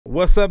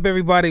What's up,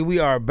 everybody? We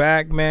are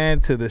back, man,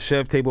 to the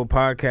Chef Table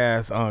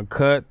Podcast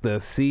Uncut, the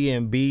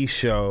C&B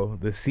show,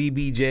 the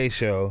CBJ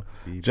show.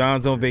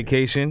 John's on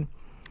vacation.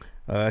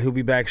 He'll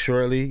be back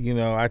shortly. You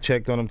know, I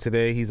checked on him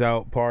today. He's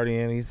out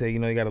partying. He said, you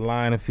know, he got a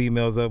line of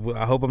females up.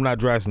 I hope I'm not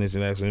dry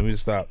snitching, actually. Let me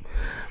stop.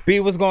 B,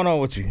 what's going on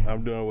with you?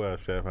 I'm doing well,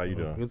 Chef. How you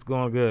doing? It's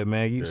going good,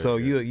 man.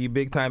 You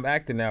big time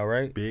acting now,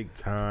 right? Big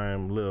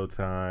time, little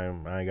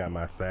time. I ain't got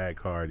my SAG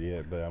card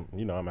yet, but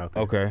I'm out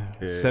there. Okay.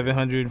 Yeah.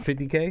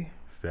 750K?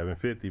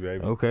 750,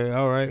 baby. Okay,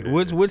 all right. Yeah.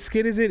 Which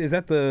skit is it? Is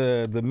that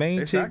the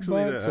main it's chick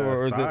actually box the,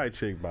 or is side it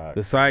chick box?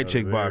 the side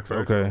chick box?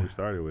 First Okay. one we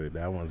started with,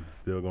 that one's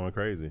still going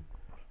crazy.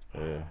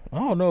 Yeah. I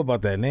don't know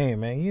about that name,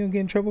 man. You don't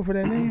get in trouble for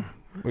that name,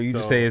 or you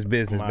just say it's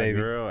business, my baby?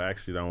 My girl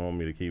actually don't want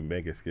me to keep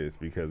making skits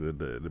because of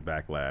the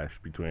backlash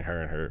between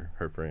her and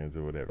her friends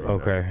or whatever.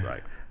 Okay. You know?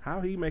 Like, how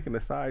he making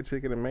the side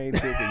chick and the main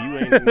chick and you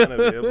ain't none of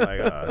it? Like,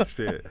 oh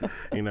shit,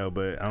 you know.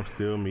 But I'm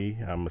still me.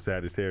 I'm a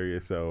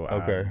Sagittarius, so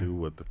I do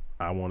what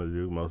I want to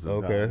do most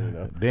of the time. You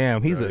know?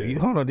 Damn, he's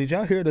hold on. Did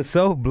y'all hear the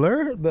self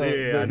blur?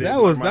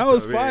 That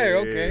was fire.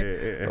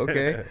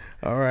 Okay.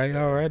 All right.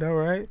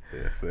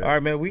 Yes, all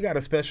right, man. We got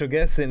a special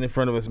guest sitting in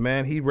front of us,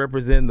 man. He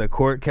representing the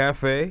Court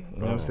Cafe. You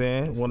know what I'm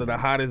saying? One of the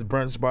hottest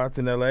brunch spots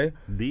in LA.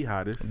 The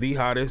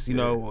hottest. You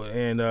know,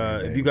 and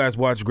if you guys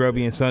watch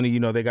Grubby and Sunny, you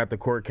know they got the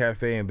Court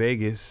Cafe in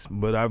Vegas,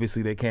 but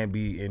obviously they can't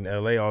be in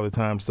LA all the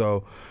time.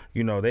 So,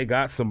 you know, they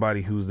got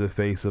somebody who's the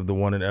face of the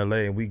one in LA,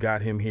 and we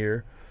got him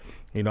here.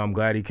 You know, I'm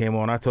glad he came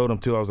on. I told him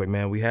too. I was like,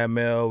 man, we had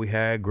Mel, we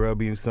had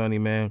Grubby and Sunny,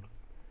 man.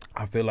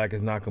 I feel like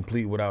it's not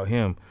complete without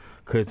him,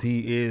 because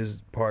he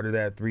is part of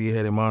that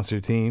three-headed monster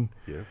team.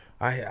 Yeah.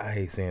 I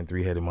hate saying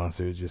three-headed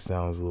monster. It just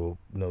sounds a little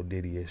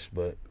Diddy-ish,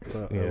 but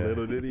a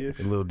little Diddy-ish?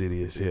 A little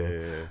Diddy-ish,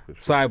 yeah. For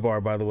sure.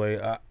 Sidebar, by the way,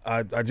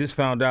 I just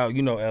found out,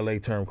 you know, LA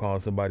term calling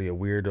somebody a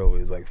weirdo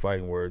is like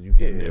fighting words. You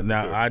can't.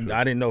 I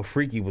didn't know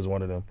freaky was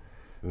one of them.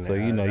 So,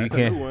 you know, you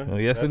can't.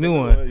 That's a new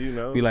one. You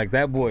know. Be like,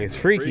 that boy is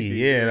freaky.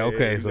 Yeah,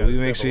 okay. So we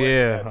make sure,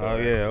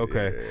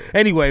 okay.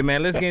 Anyway,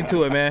 man, let's get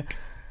into it, man.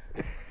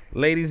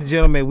 Ladies and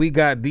gentlemen, we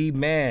got the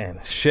man,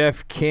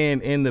 Chef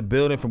Ken, in the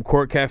building from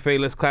Court Cafe.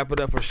 Let's clap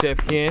it up for Chef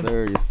Ken.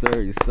 Yes,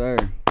 sir.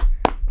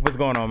 What's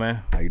going on,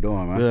 man? How you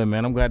doing, man? Good,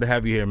 man. I'm glad to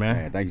have you here,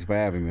 man. Thank you for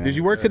having me, man. Did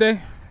you work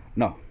today?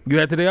 No. You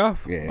had today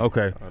off? Yeah.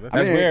 Okay.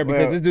 That's rare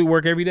because this dude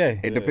work every day.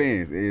 It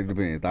depends.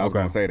 I was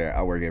going to say that.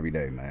 I work every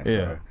day, man. So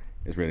yeah.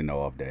 It's really no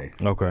off day.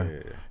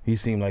 Okay. Yeah. He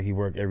seemed like he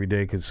worked every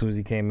day because as soon as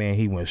he came in,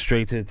 he went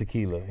straight to the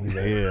tequila. He's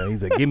like,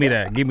 He's like, give me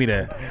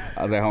that.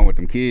 I was at home with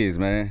them kids,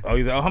 man. Oh,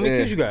 he's like, how many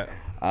kids you got?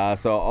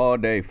 So all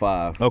day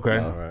 5. Okay.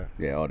 All right.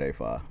 Yeah, all day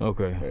 5.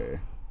 Okay.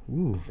 Yeah.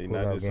 Ooh, he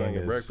not just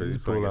swinging breakfast,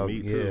 he's swinging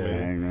meat too,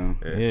 man.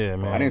 Yeah,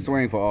 man. I didn't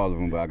swing for all of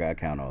them, but I got to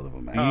count all of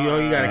them, man.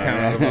 You got to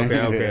count all of them.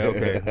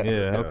 Okay.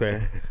 Yeah,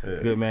 okay.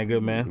 Yeah.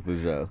 Good man.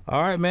 For sure.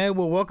 All right, man.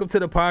 Well, welcome to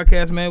the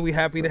podcast, man. We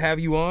happy to have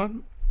you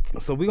on.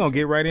 So we're going to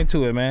get right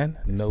into it, man.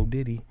 No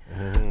Diddy.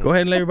 Go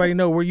ahead and let everybody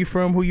know where you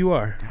from, who you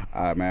are.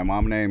 All right, man.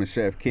 My name is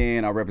Chef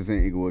Ken. I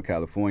represent Inglewood,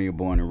 California,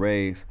 born and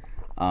raised.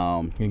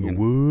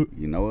 Inglewood.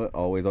 You know what?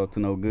 Always up to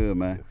no good,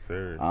 man. Yes,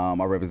 sir.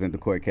 I represent the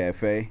Court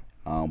Cafe,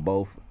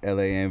 both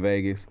LA and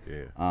Vegas.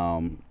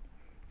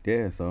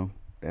 Yeah. So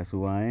that's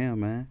who I am,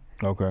 man.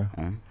 Okay.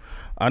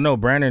 I know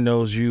Brandon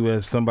knows you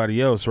as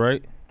somebody else,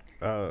 right?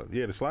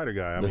 Yeah, the slider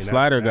guy. That's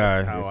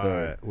how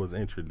I was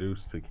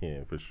introduced to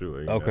Ken, for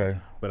sure. You okay.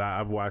 know? But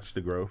I've watched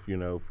the growth, you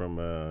know, from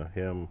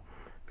him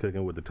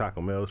cooking with the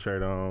Taco Mel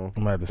shirt on.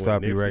 I'm gonna have to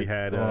stop you right.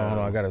 Hold on,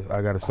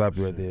 I gotta stop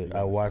you right there.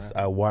 I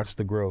watched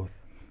the growth.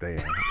 Damn.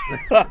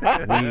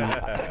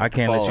 I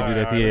can't let you do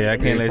that. Yeah, I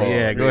can't let you.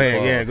 Yeah, go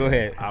ahead. Yeah, go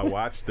ahead. I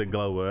watched the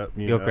glow up.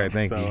 You know? Okay,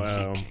 thank you.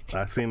 So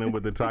I seen him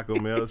with the Taco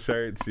Mel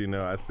shirts. You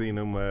know, I seen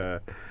him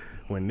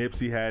when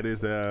Nipsey had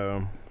his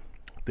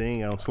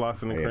thing on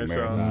Slauson and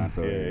Crenshaw.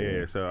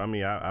 Yeah. So I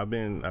mean, I've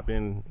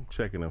been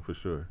checking him for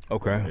sure.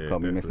 Okay. Yeah, call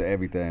me Mr.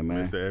 Everything,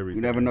 man. Mr. Everything.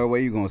 You never know where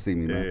you gonna see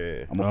me, man.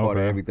 Yeah. I'm a part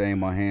of everything.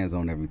 My hands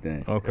on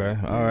everything. Okay.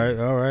 All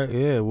right.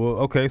 Yeah. Well.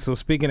 Okay. So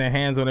speaking of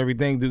hands on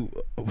everything,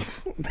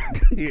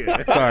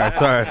 yeah.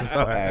 Sorry.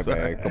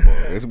 Man, come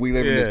on. We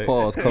live in this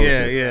pause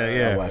culture.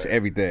 Yeah. I watch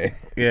everything.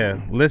 Yeah.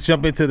 Let's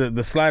jump into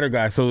the slider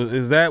guy. So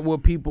is that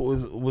what people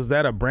was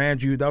that a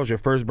brand that was your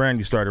first brand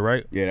you started,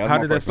 right? Yeah. How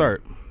did that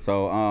start?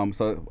 So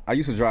I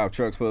used to drive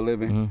trucks for a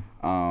living.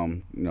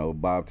 You know,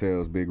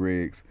 bobtails, big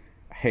rigs.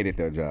 I hated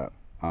that job.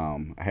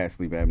 I had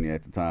sleep apnea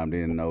at the time.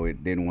 Didn't know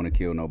it. Didn't want to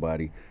kill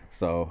nobody.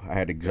 So I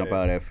had to jump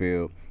out of that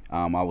field.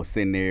 I was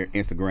sitting there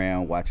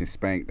Instagram watching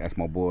Spank. That's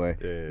my boy.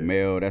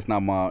 Mel. That's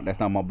not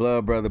my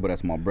blood brother, but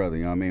that's my brother.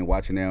 You know what I mean?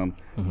 Watching them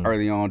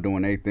early on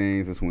doing their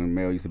things. That's when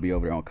Mel used to be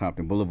over there on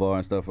Compton Boulevard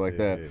and stuff like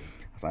that.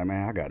 I was like,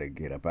 man, I gotta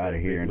get up out of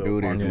here and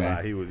do this,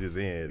 man. He was just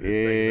in.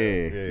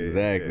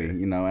 Exactly.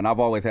 You know, and I've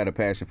always had a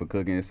passion for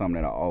cooking. It's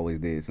something that I always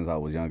did since I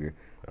was younger.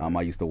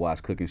 I used to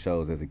watch cooking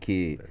shows as a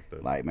kid.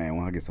 Like, man,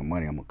 when I get some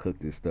money, I'm gonna cook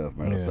this stuff,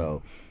 man. Yeah.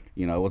 So,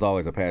 you know, it was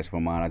always a passion for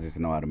mine. I just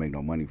didn't know how to make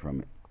no money from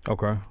it.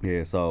 Okay.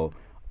 Yeah. So,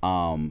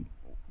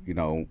 you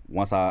know,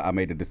 once I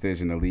made the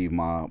decision to leave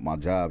my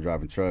job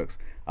driving trucks,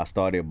 I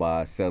started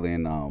by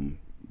selling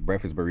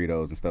breakfast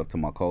burritos and stuff to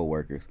my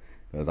coworkers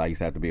because I used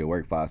to have to be at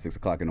work 5, 6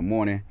 o'clock in the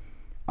morning.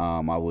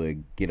 I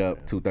would get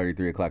up 2:30,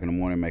 3 o'clock in the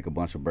morning, make a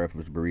bunch of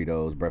breakfast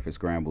burritos, breakfast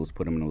scrambles,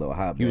 put them in a little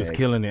hot bag. You was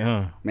killing it,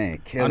 huh? Man,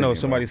 killing it. I know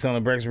somebody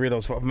selling breakfast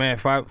burritos. Man,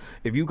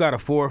 if you got a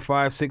 4,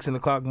 5, 6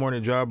 o'clock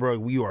morning job,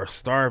 bro, you are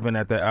starving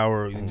at that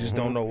hour. You just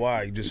don't know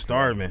why. You just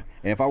starving.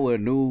 And if I would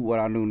have knew what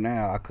I knew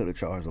now, I could have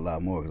charged a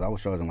lot more because I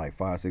was charging like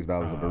 $5, $6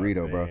 a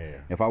burrito, bro.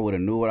 If I would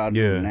have knew what I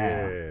knew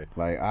now,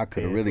 like I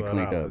could have really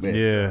cleaned up.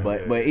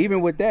 But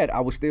even with that, I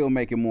was still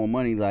making more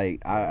money.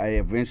 Like I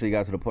eventually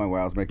got to the point where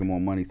I was making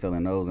more money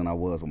selling those than I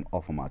was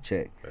off of my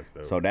check.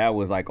 So that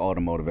was like all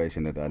the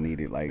motivation that I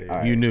needed. Like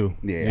you knew,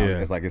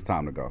 it's like it's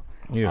time to go.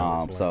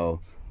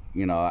 So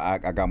you know, I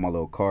got my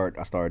little cart.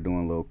 I started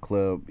doing little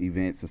club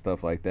events and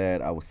stuff like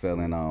that. I was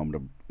selling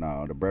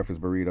the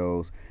breakfast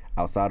burritos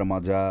outside of my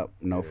job,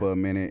 for a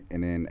minute.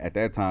 And then at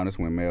that time, that's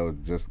when Mel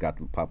just got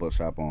the pop-up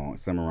shop on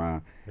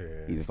Cimarron.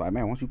 He just like,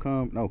 man, why don't you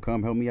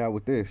come help me out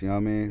with this, you know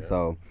what I mean?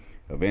 So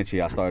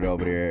eventually I started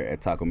over there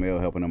at Taco Bell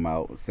helping them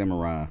out with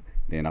Cimarron.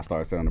 Then I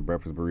started selling the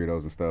breakfast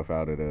burritos and stuff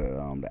out of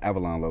the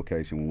Avalon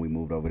location when we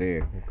moved over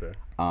there.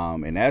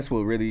 And that's what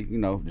really,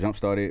 jump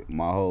started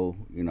my whole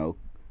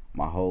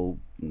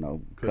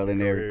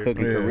culinary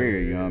cooking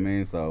career, you know what I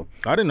mean? So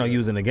I didn't know you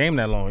was in the game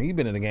that long. You've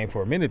been in the game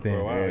for a minute then.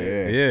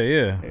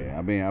 Yeah,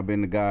 I've been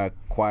the guy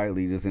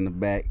quietly just in the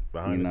back,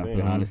 behind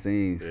the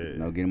scenes,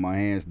 getting my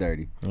hands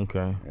dirty.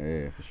 Okay.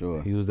 Yeah, for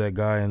sure. He was that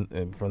guy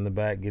from the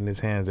back getting his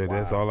hands dirty.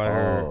 That's all I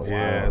heard.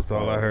 That's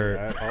all I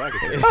heard.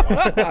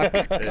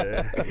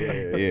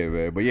 Yeah,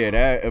 man. But yeah,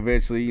 that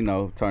eventually,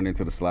 turned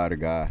into the slider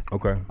guy.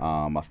 Okay.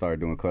 I started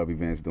doing club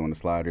events, doing the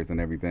sliders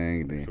and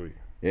everything. Then, sweet.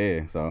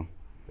 Yeah, so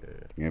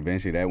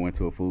eventually that went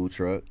to a food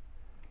truck.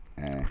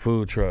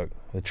 Food truck,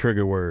 the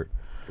trigger word.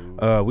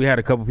 We had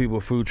a couple people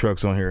with food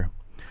trucks on here.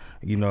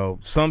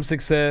 Some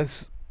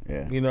success.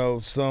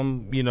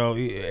 Some.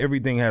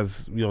 Everything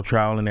has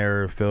trial and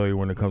error, failure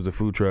when it comes to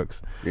food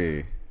trucks.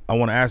 Yeah. I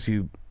want to ask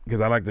you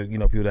because I like to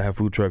people that have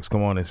food trucks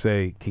come on and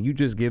say, can you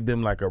just give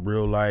them like a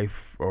real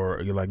life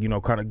or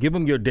kind of give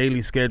them your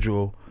daily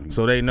schedule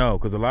so they know,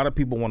 because a lot of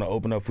people want to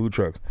open up food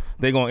trucks.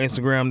 They go on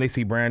Instagram, they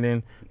see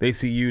Brandon, they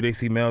see you, they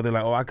see Mel, they're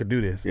like, oh, I could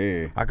do this.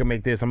 I can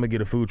make this. I'm gonna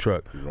get a food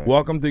truck.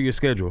 Walk them through your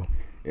schedule.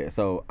 Yeah,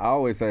 so I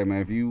always say,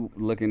 man, if you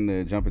looking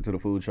to jump into the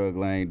food truck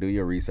lane, do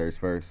your research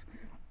first.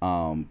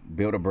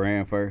 Build a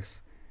brand first.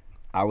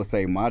 I would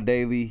say my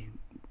daily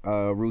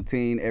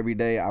routine every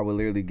day, I would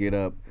literally get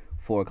up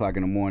 4 o'clock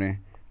in the morning,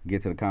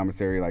 get to the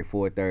commissary like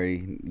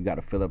 4:30. You got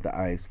to fill up the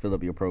ice, fill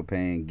up your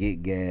propane,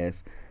 get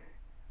gas,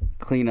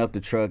 clean up the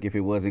truck if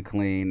it wasn't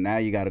clean. Now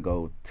you got to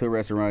go to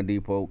Restaurant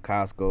Depot,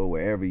 Costco,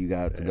 wherever you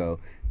got to go,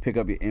 pick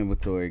up your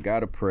inventory,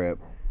 got to prep.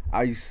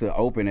 I used to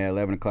open at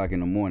 11 o'clock in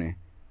the morning,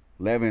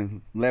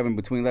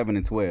 between 11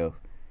 and 12.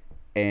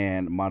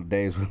 And my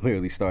days would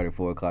literally start at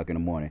 4 o'clock in the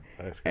morning.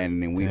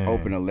 And then we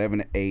open 11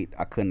 to 8.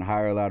 I couldn't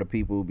hire a lot of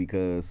people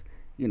because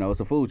it's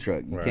a food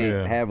truck. You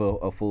can't have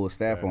a full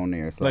staff on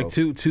there. So like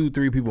two,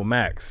 3 people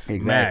max.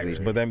 Max.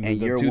 But that means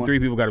 2, 3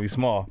 people got to be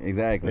small.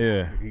 Exactly.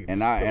 Yeah.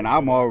 And I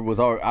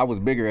was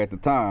bigger at the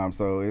time,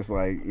 so it's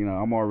like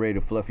I'm already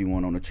the fluffy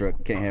one on the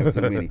truck. Can't have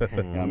too many.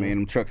 I mean,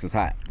 them trucks is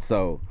hot.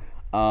 So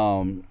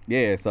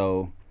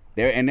so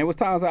there was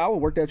times I would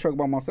work that truck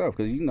by myself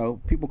because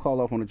people call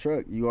off on the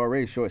truck. You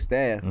already short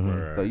staffed,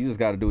 so you just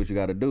got to do what you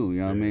got to do. You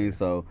know what I mean?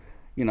 So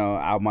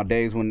my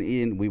days wouldn't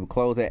end. We would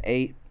close at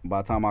 8.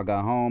 By the time I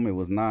got home, it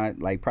was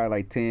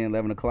probably 10,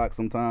 11 o'clock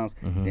sometimes.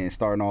 Then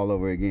starting all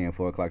over again,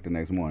 4 o'clock the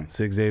next morning.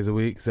 6 days a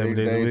week, 7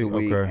 days a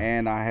week. Okay.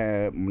 And I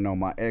had,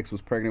 my ex was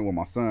pregnant with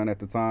my son at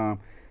the time,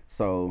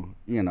 so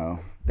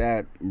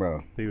that,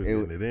 bro. He was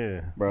getting it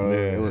in, bro.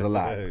 It was a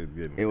lot.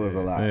 It was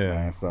a lot,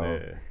 man. So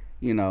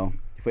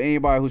for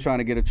anybody who's trying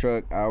to get a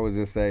truck, I would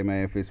just say,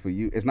 man, if it's for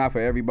you, it's not for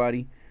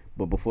everybody.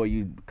 But before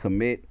you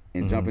commit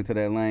and jump into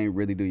that lane,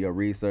 really do your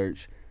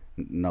research.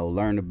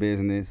 Learn the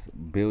business,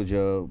 build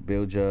your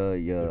brand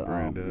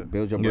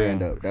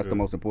up. That's the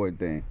most important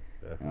thing.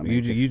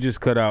 You just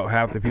cut out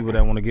half the people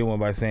that want to get one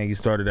by saying you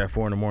started at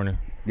 4 in the morning.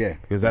 Yeah,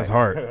 because that's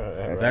hard.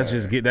 That's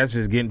just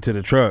getting to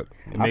the truck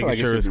and making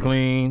sure it's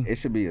clean. It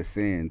should be a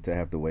sin to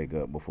have to wake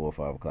up before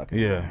 5 o'clock.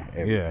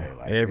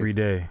 Every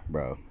day,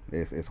 bro.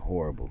 It's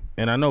horrible.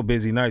 And I know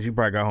busy nights. You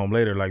probably got home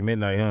later, like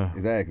midnight, huh?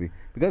 Exactly,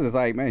 because it's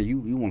like, man,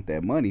 you want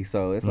that money,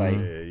 so it's like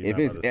if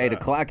it's 8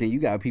 o'clock and you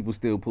got people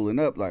still pulling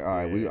up, like,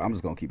 all right, I'm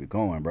just gonna keep it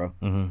going, bro.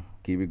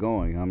 Keep it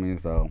going. I mean,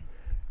 so.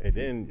 And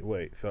then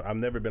wait, so I've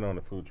never been on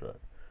a food truck.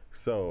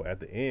 So at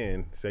the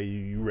end, say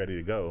you ready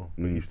to go,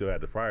 but you still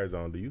have the fryers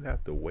on. Do you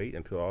have to wait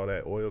until all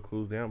that oil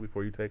cools down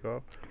before you take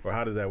off, or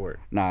how does that work?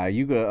 Nah,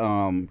 you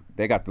could.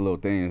 They got the little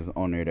things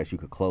on there that you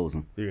could close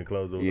them. You can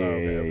close those. Yeah,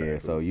 okay,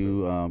 so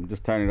you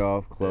just turn it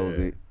off, close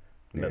it.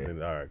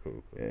 Nothing. All right,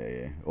 cool.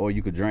 Yeah. Or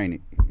you could drain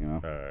it. All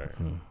right.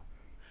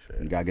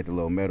 You gotta get the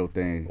little metal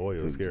thing.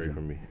 Oil is scary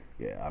for me.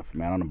 Yeah,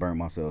 man, I done burnt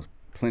myself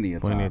plenty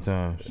of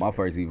times. My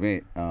first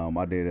event,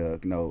 I did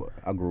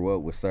I grew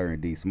up with Sir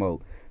and D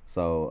Smoke.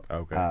 So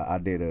Okay. I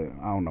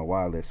don't know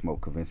why Let Smoke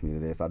convinced me to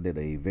this. I did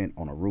an event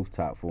on a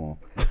rooftop for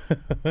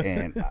him.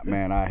 And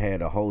man, I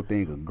had a whole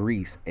thing of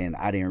grease, and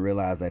I didn't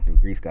realize that the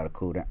grease got to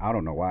cool down. I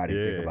don't know why I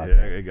didn't think about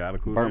that. It got to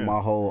cool Burnt down.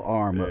 my whole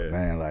arm up,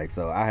 man. Like,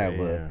 so I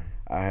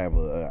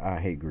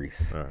hate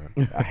grease. I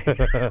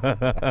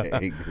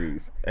hate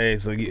grease. Hey,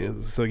 so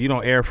you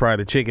don't air fry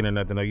the chicken or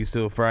nothing? Are you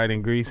still fried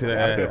in grease? Okay.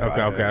 I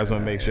just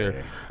want to make sure.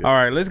 All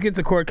right, let's get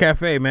to Court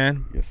Cafe,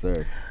 man. Yes,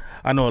 sir.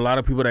 I know a lot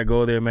of people that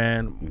go there,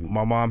 man.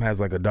 My mom has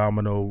like a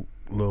Domino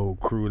little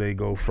crew. They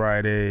go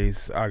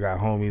Fridays. I got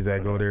homies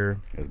that go there.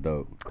 That's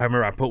dope. I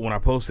remember when I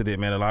posted it,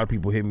 man, a lot of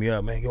people hit me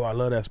up, man. Yo, I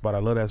love that spot.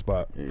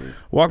 Yeah.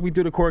 Walk me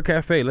through the Court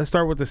Cafe. Let's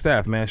start with the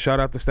staff, man. Shout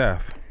out the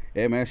staff.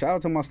 Yeah, man, shout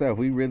out to my staff.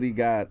 We really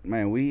got,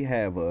 man, we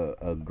have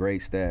a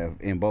great staff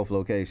in both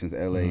locations,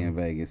 LA and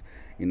Vegas.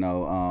 You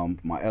know,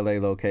 my LA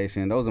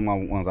location, those are my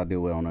ones I deal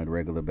with on a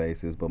regular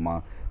basis. But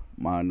my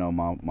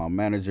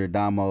manager,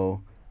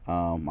 Damo,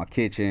 my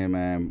kitchen,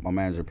 man, my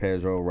manager,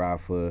 Pedro,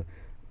 Rafa,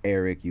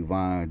 Eric,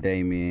 Yvonne,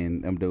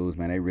 Damien, them dudes,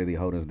 man, they really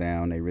hold us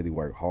down. They really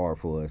work hard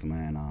for us,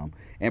 man.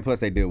 And plus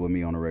they deal with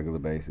me on a regular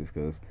basis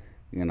because,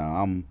 you know,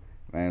 I'm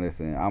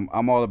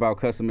all about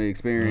customer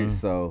experience,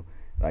 so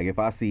like if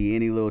I see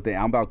any little thing,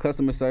 I'm about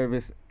customer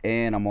service,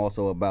 and I'm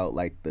also about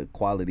like the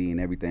quality and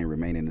everything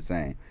remaining the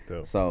same.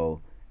 Dope.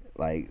 So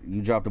like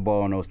you drop the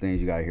ball on those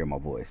things, you gotta hear my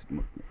voice.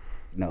 You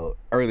know,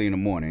 early in the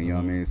morning, you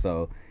know what I mean?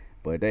 So,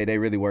 but they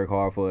really work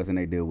hard for us and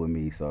they deal with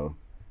me. So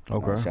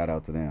shout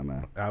out to them,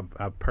 man.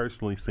 I've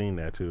personally seen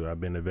that too.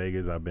 I've been to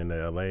Vegas, I've been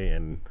to LA,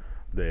 and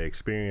the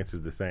experience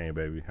is the same,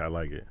 baby. I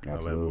like it.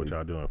 Absolutely. I like what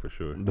y'all doing for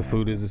sure. The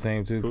food is the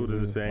same too? Food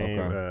is the same.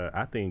 Okay.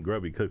 I think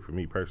Grubby cooked for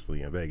me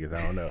personally in Vegas.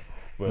 I don't know.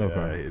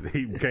 But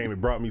he came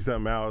and brought me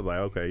something out. I was like,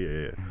 okay,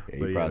 yeah.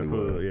 But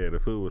the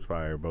food was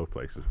fire both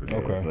places for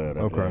sure.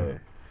 Okay.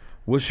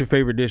 What's your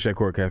favorite dish at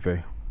Court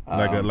Cafe?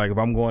 Like if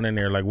I'm going in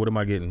there, like what am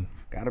I getting?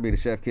 Gotta be the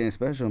Chef Ken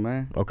Special,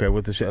 man. Okay,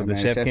 what's the Chef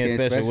Ken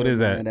Special? What is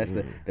that? Man, that's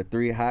the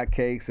 3 hot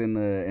cakes and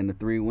the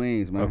 3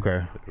 wings, man.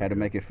 Okay. Had to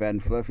make it fat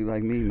and fluffy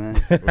like me, man.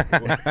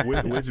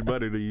 Which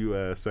butter do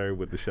you serve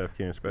with the Chef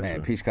Ken Special?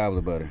 Man, peach cobbler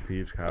butter.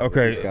 Peach cobbler.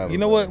 Okay, peach cobbler you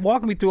know butter. what?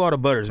 Walk me through all the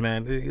butters,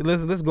 man.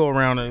 Let's go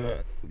around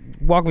and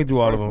walk me through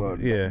all of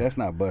them. Yeah. That's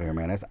not butter,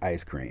 man. That's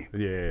ice cream.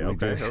 Yeah,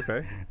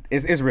 okay.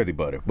 It's really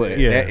butter, but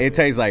it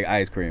tastes like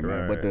ice cream,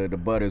 man. Right. But the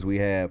butters we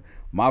have,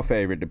 my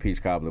favorite, the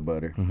peach cobbler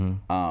butter.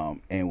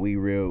 And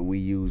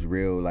we use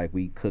real, like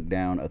we cook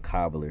down a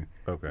cobbler.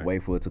 Okay.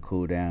 Wait for it to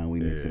cool down. We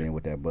mix it in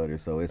with that butter,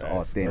 so it's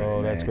authentic.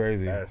 Oh, man. That's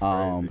crazy.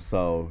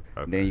 So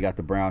then you got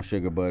the brown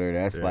sugar butter.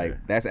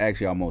 That's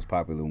actually our most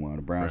popular one.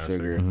 The brown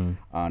sugar.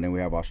 Then we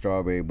have our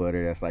strawberry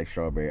butter. That's like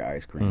strawberry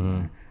ice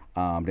cream.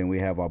 Then we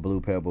have our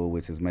blue pebble,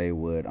 which is made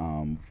with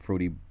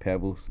fruity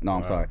pebbles. No,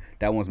 I'm sorry.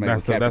 That one's made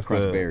with Captain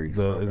Crunch berries.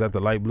 Is that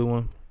the light blue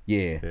one?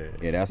 Yeah.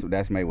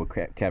 That's made with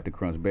Captain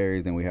Crunch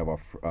berries. Then we have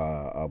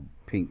our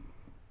pink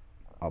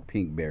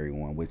berry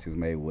one, which is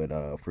made with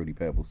fruity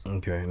pebbles.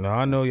 Okay. Now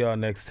I know y'all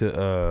next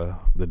to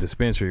the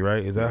dispensary,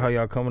 right? Is that how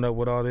y'all coming up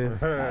with all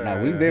this?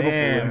 Nah, we was there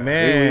before.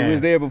 Man. We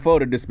was there before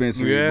the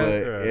dispensary.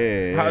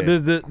 Yeah. How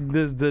does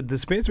the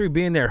dispensary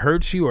being there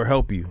hurt you or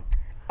help you?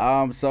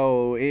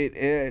 So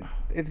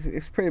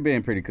it's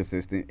been pretty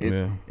consistent.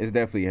 It's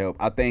definitely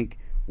helped. I think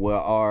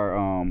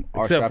our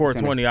except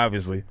 420,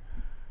 obviously.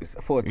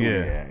 420,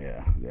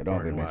 yeah. Don't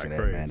even mention that,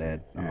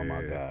 man. Oh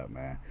my God,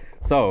 man.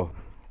 So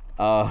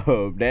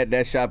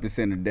that shopping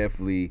center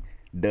definitely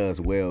does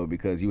well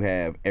because you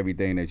have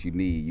everything that you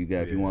need. You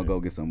got if you want to go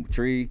get some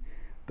tree,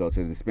 go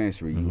to the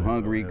dispensary. You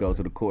hungry, go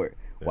to the court.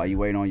 While you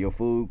waiting on your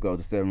food, go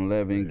to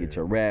 7-Eleven, get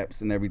your wraps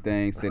and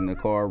everything, sit in the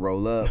car,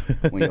 roll up.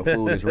 When your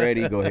food is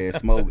ready, go ahead,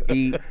 smoke,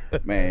 eat.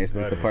 Man, it's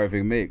the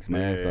perfect mix,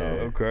 man.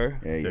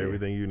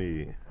 Everything you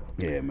need.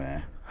 Yeah,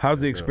 man. How's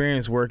the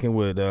experience working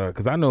with,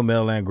 because I know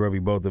Mel and Grubby,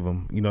 both of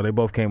them, you know, they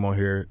both came on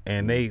here,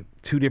 and they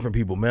two different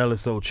people. Mel is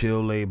so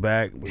chill, laid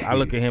back. I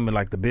look at him and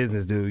like the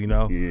business dude, you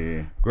know.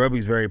 Yeah.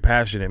 Grubby's very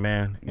passionate,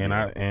 man. And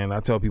I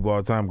tell people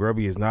all the time,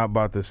 Grubby is not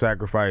about to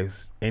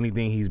sacrifice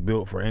anything he's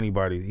built for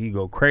anybody. He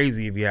go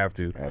crazy if you have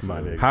to.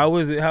 Absolutely. How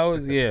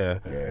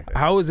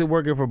is it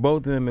working for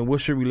both of them, and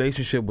what's your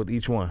relationship with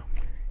each one?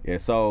 Yeah,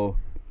 so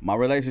my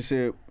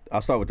relationship, I'll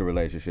start with the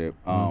relationship.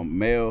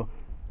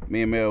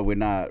 Me and Mel, we're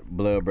not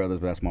blood brothers,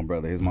 but that's my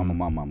brother. His mama,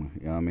 my mama.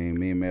 You know what I mean?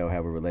 Me and Mel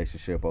have a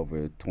relationship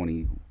over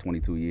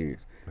 22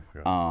 years.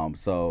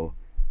 So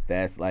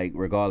that's like,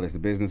 regardless, the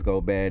business go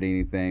bad,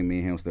 anything, me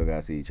and him still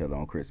gotta see each other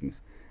on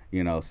Christmas.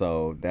 You know,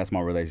 so that's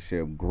my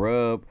relationship.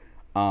 Grub,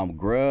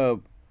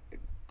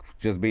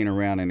 just being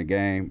around in the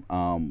game,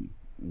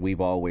 we've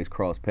always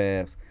crossed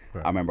paths.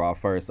 Right. I remember our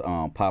first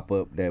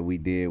pop-up that we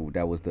did,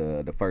 that was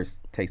the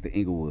first Taste of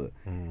Inglewood.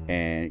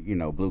 And, you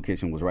know, Blue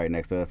Kitchen was right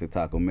next to us at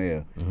Taco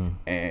Mel.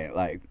 And,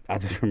 like, I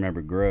just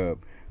remember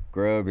Grub.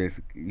 Grub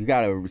is, you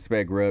got to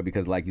respect Grub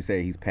because, like you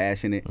said, he's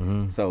passionate.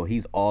 So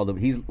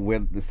we're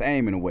the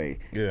same in a way.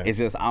 Yeah. It's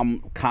just I'm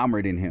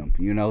calmer than him,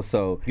 you know,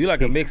 so. You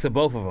like a mix of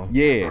both of them.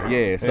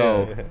 Yeah.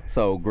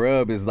 So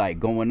Grub is, like,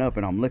 going up,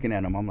 and I'm looking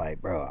at him. I'm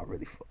like, bro,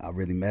 I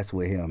really mess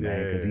with him,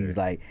 man, because he's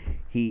like,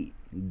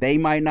 they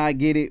might not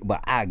get it,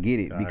 but I get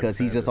it because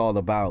he's just it. all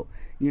about,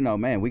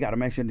 man, we got to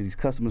make sure that these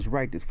customers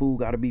right, this food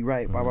got to be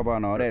right, blah, blah, blah,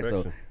 and all that.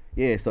 So,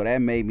 yeah, so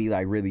that made me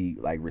like really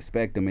like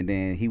respect him, and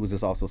then he was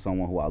just also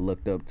someone who I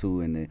looked up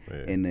to in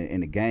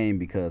the game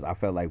because I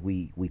felt like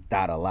we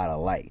thought a lot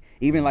alike.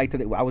 Even like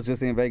today, I was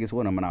just in Vegas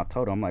with him, and I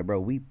told him, I'm like,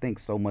 bro, we think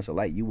so much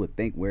alike. You would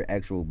think we're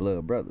actual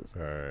blood brothers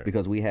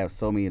because we have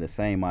so many of the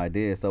same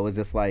ideas. So it's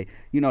just like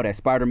that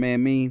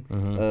Spider-Man meme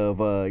of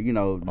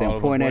them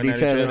pointing at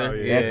each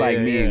other. That's like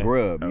me and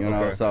Grub, you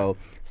know. So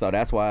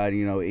that's why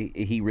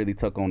he really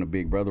took on the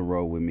big brother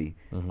role with me.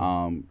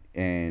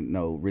 And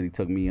really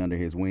took me under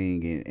his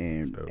wing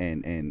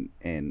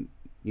and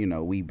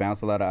we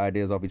bounced a lot of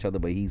ideas off each other,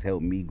 but he's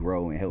helped me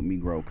grow and helped me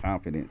grow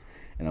confidence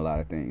in a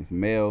lot of things.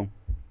 Mel,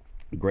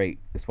 great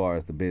as far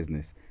as the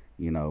business.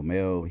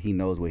 Mel, he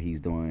knows what he's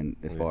doing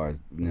as far as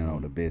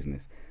the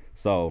business.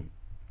 So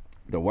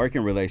the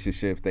working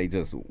relationships, they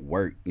just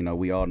work.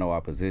 We all know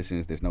our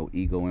positions. There's no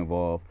ego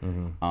involved.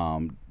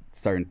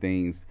 Certain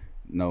things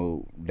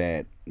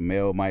that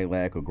Mel might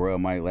lack or Grub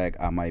might lack,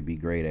 I might be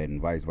great at,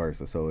 and vice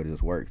versa. So it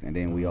just works. And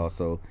then we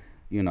also,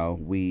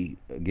 we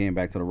getting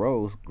back to the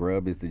roles.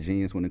 Grub is the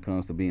genius when it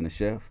comes to being a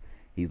chef.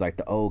 He's like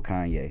the old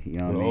Kanye, you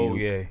know what I mean? Oh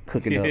yeah,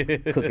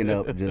 cooking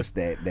up just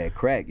that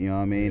crack, you know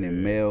what I mean?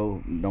 And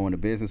Mel knowing the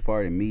business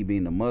part and me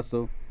being the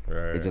muscle,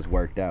 it just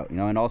worked out,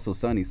 And also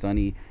Sonny,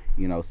 Sonny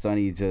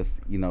just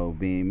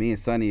being me and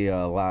Sonny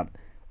a lot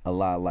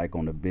like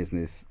on the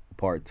business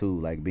part too,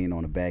 like being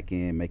on the back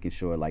end, making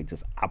sure like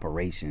just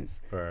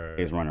operations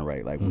is running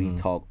right. Like we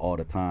talk all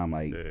the time,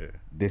 like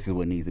this is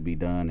what needs to be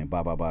done and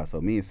blah blah blah. So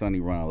me and Sonny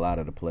run a lot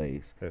of the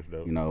plays. That's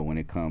dope. When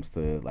it comes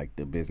to like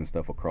the business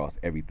stuff across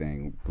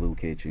everything, Blue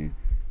Kitchen,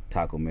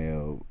 Taco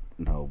Mel,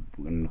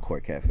 in the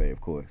Court Cafe,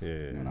 of course.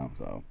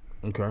 So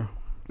okay.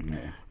 Yeah.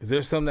 Is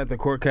there something at the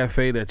Court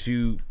Cafe that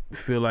you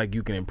feel like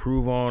you can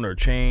improve on or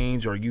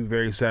change, or are you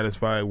very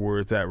satisfied where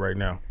it's at right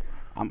now?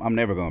 I'm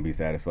never gonna be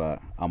satisfied.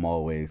 I'm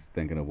always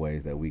thinking of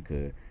ways that we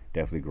could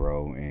definitely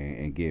grow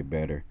and get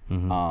better.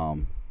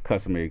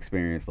 Customer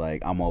experience,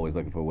 like I'm always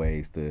looking for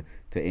ways to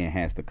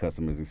enhance the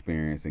customer's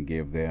experience and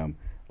give them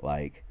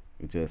like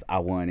I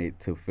want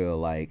it to feel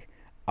like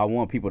I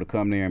want people to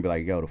come there and be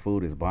like, yo, the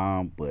food is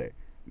bomb, but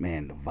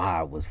man, the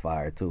vibe was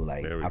fire too.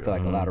 Like I feel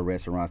like a lot of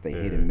restaurants they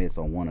hit and miss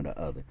on one or the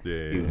other.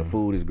 Either the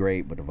food is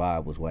great but the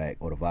vibe was whack,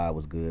 or the vibe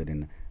was good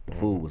and the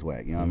food was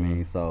whack. You know what I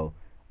mean? So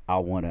I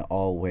want to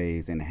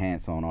always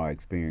enhance on our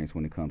experience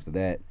when it comes to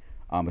that.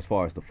 As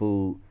far as the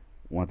food,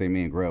 one thing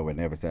me and Grell were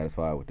never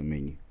satisfied with the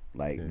menu.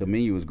 Like the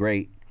menu is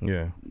great,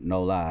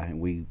 no lie, and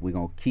we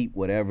gonna keep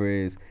whatever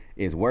is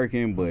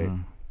working. But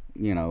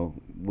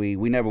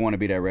we never want to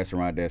be that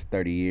restaurant that's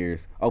 30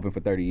 years open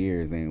for 30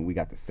 years and we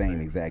got the same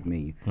exact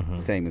menu,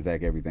 same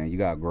exact everything. You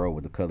gotta grow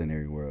with the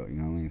culinary world. You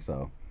know what I mean?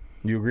 So.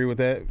 You agree with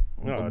that?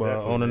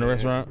 About owning the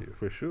restaurant?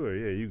 For sure,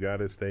 yeah. You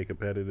gotta stay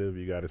competitive.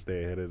 You gotta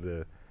stay ahead of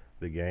the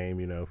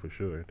game, for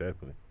sure,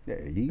 definitely.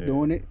 Yeah, he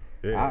doing it.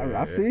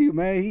 I see you,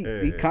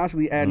 man. He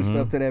constantly adding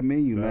stuff to that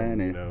menu, man.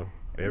 And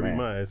every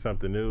month it's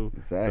something new.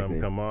 Exactly.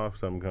 Something come off,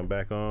 something come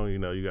back on.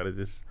 You got to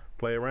just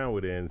play around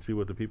with it and see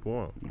what the people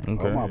want.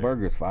 Okay. Oh, my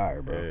burger's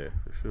fire, bro. Yeah,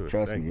 for sure.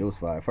 Trust me, it was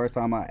fire. First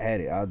time I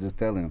had it, I was just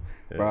telling him,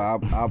 bro.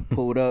 I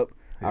pulled up.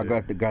 I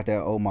got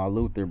that old my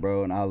Luther,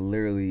 bro, and I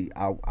literally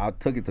I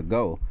took it to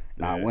go.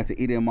 I went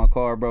to eat it in my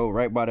car, bro,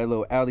 right by that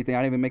little alley thing. I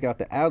didn't even make out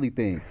the alley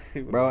thing,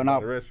 bro. And I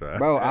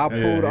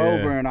pulled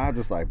over and I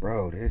just like,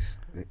 bro,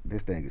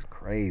 this thing is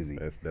crazy.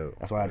 That's dope.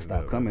 That's why I had to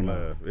stop coming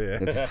though. Yeah.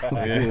 This is so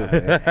good,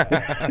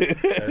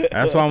 man.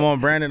 That's why I'm on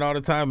Brandon all the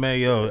time, man.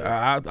 Yo,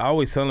 I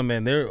always tell him,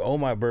 man,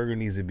 my burger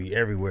needs to be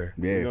everywhere.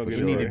 Yeah, for sure.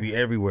 You need to be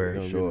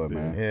everywhere. For sure,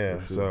 man.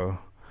 Yeah, so.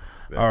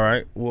 All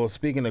right. Well,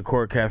 speaking of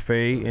Court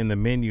Cafe and the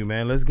menu,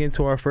 man, let's get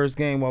into our first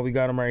game while we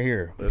got them right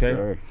here. Okay.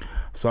 Sure.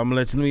 So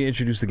let me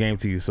introduce the game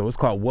to you. So it's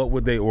called What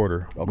Would They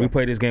Order? Okay. We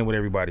play this game with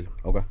everybody.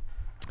 Okay.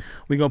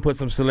 We're going to put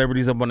some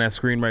celebrities up on that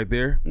screen right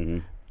there.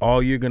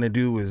 All you're going to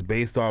do is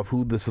based off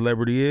who the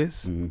celebrity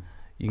is,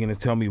 you're going to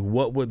tell me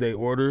what would they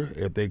order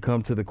if they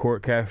come to the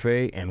Court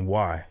Cafe and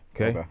why.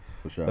 Okay?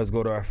 For sure. Let's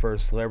go to our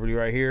first celebrity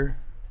right here.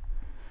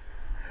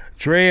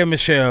 Drea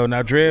Michelle.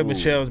 Now, Drea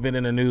Michelle has been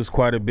in the news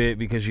quite a bit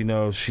because,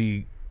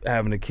 she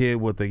having a kid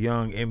with a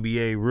young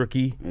NBA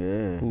rookie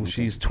who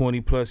she's 20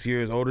 plus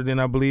years older than,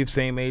 I believe,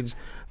 same age.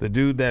 The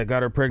dude that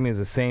got her pregnant is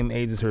the same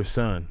age as her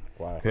son.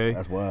 Wow. Okay?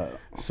 That's wild.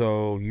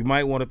 So you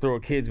might want to throw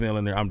a kid's meal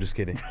in there. I'm just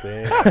kidding.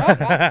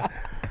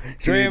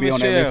 Drea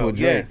Michelle,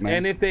 yes. Man.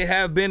 And if they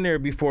have been there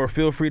before,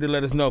 feel free to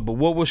let us know. But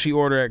what will she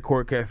order at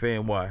Court Cafe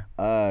and why?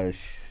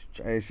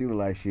 She look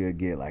like she'll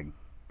get like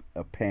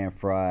a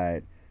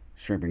pan-fried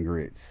shrimp and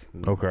grits.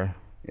 Okay.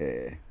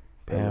 Yeah.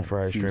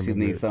 Pan-fried shrimp and grits. She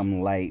needs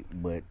something light,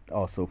 but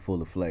also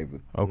full of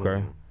flavor.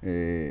 Okay.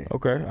 Yeah.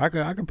 Okay. I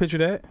can picture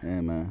that.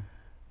 Yeah, man.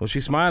 Well,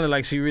 she's smiling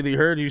like she really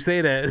heard you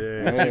say that.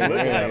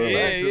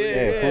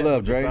 Yeah. Pull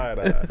up, Drake.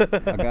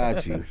 I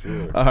got you.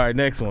 Sure. All right,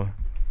 next one.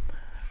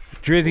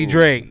 Drizzy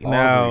Drake.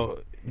 Now,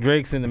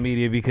 Drake's in the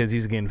media because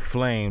he's getting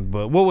flamed.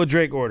 But what would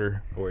Drake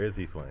order? Or is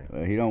he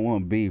flamed? He don't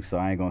want beef, so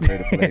I ain't gonna say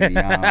the filet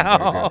mignon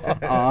burger.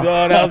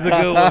 No, that was a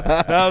good one.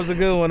 That was a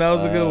good one. That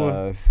was a good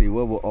one. See,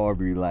 what would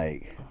Aubrey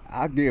like?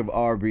 I'll give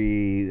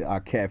Aubrey our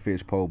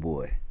catfish po'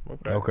 boy.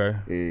 Okay.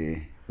 Yeah,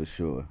 for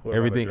sure. What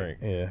Everything. about a drink?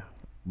 Yeah.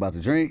 About the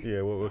drink?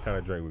 Yeah, what kind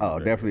of drink would you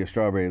drink? Definitely a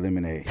strawberry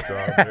lemonade.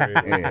 Strawberry.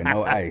 Yeah,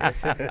 no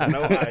ice.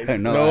 No ice.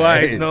 No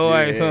ice, no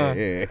ice, huh?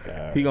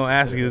 Yeah. He gonna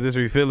ask you, is this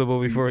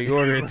refillable before he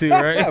order it too,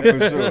 right?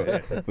 For sure.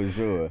 For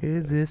sure.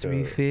 Is this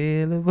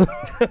refillable?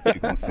 He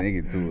gonna sing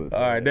it to us. All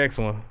right, next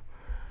one.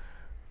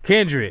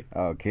 Kendrick.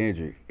 Oh,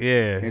 Kendrick.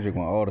 Yeah. Kendrick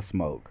want all the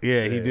smoke.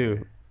 Yeah, he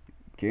do.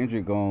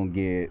 Kendrick gonna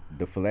get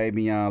the filet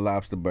mignon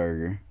lobster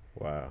burger,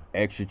 Wow.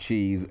 extra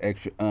cheese,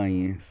 extra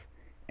onions,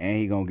 and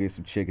he gonna get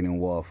some chicken and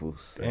waffles.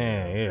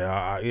 Damn,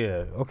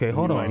 yeah. Okay,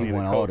 hold You might on. need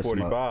want a all Coke the smoke.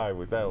 45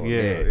 with that one.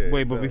 Yeah.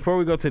 Wait, but so- before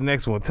we go to the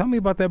next one, tell me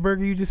about that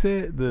burger you just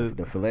said.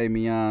 The filet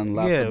mignon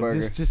lobster Yeah,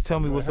 burger. just tell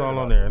me what's all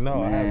on there.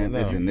 No, I Man, haven't. No.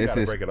 listen, You this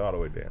gotta is break it all the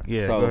way down.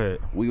 Yeah, so go ahead.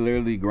 we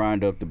literally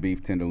grind up the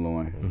beef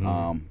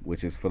tenderloin,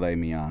 which is filet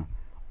mignon.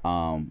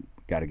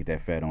 Got to get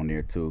that fat on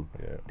there too.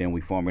 Yeah. Then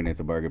we form it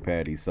into burger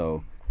patties.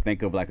 So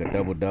think of like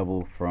a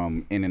double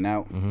from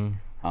In-N-Out.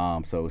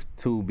 So it's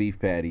 2 beef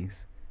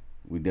patties.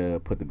 We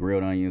put the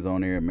grilled onions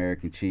on there,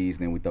 American cheese,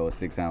 then we throw a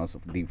 6 ounce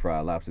of deep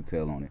fried lobster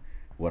tail on it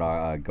with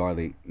our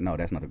garlic. No,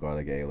 that's not the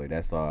garlic aioli.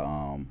 That's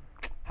our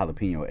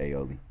jalapeno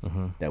aioli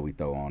that we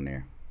throw on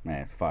there.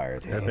 Man, it's fire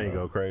as hell. That thing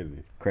go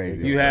crazy.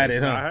 Crazy. You as had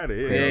hell. it, huh? I had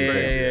it. Yeah, Crazy. it's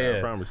crazy. Yeah.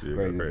 I promise you.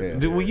 Crazy as hell.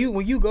 Do,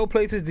 when you go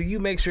places, do you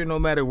make sure no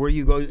matter where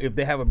you go, if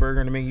they have a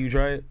burger on the menu, you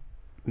try it?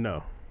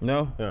 No.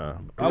 No.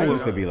 I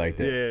used to be like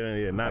that.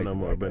 Yeah, not used no to be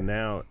more. like But that.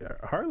 now,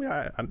 hardly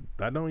I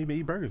don't even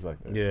eat burgers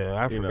like that. Yeah,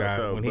 I You know, forgot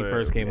so, when he but-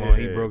 first came on.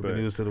 He yeah, broke the but-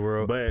 news to the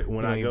world. But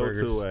when He I don't go eat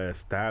to burgers. an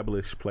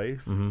established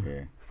place,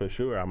 Yeah. for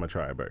sure I'm gonna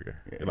try a burger.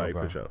 Like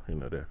Okay. for sure,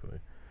 definitely.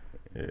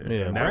 Yeah,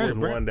 Yeah, and that Brandon-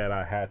 was one that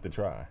I had to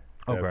try.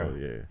 Okay.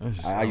 Definitely, yeah. That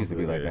just I used to sounds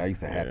be good. like that. I used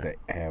to have Yeah.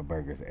 to have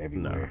burgers No,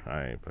 everywhere.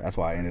 I ain't. That's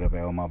why I ended up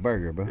having my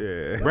burger, bro.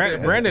 Yeah.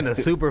 Brandon a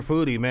super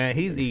foodie, man.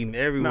 He's eating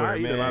everywhere, No, I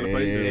eat man. a lot of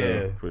places,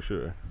 Yeah. for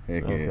sure.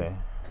 Heck yeah. Okay.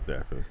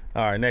 Definitely.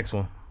 All right, next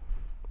one.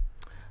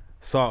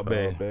 Salt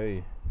Bay.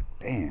 Bay.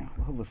 Damn,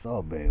 what was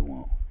Salt Bay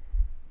want?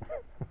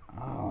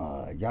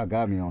 Y'all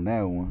got me on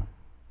that one.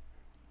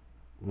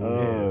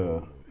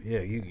 Yeah,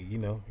 you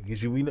know,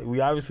 because we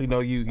obviously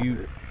know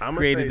you I'm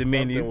created say the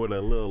menu. something with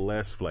a little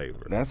less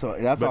flavor. That's what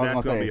But I was that's gonna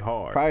gonna say. be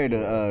hard. Probably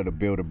the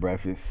build a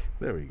breakfast.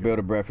 There we go. Build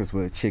a breakfast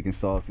with chicken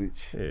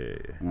sausage. Yeah. You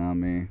know what I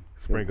mean?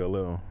 Sprinkle a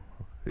little.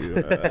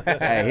 Yeah.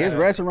 Hey, his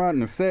restaurant in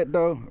the set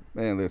though,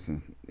 man.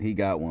 Listen, he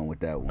got one with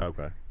that one.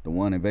 Okay. The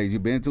one in Vegas. You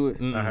been to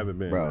it, I haven't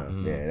been. bro?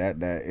 no. Yeah,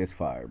 that is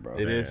fire, bro.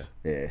 It is.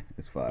 Yeah,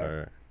 it's All fire.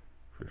 right.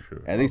 For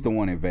sure. At least the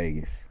one in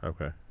Vegas.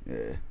 Okay.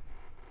 Yeah,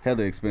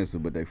 hella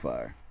expensive, but they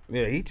fire.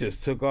 Yeah, he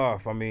just took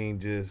off. I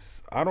mean,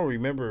 I don't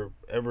remember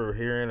ever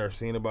hearing or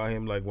seeing about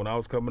him like when I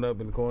was coming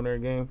up in the culinary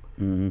game.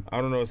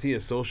 I don't know, is he a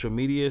social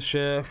media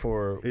chef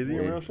or Is he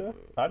a real chef?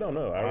 I don't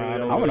know. I really I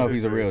know don't know if his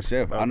he's a real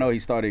history. chef. I know he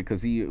started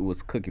because he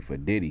was cooking for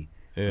Diddy.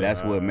 Yeah.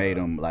 That's what made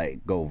him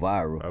like go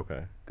viral.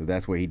 Okay. Cause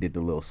that's where he did the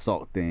little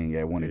salt thing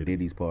at one of Diddy.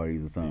 Diddy's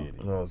parties or something.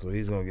 No, so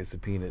he's gonna get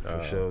subpoenaed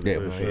for sure. Yeah,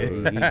 for sure.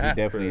 He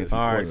definitely is.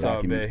 All right,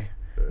 Salt Bay.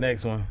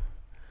 Next one.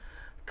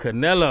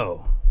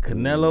 Canelo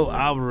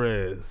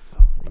Alvarez.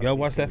 Y'all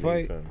watch that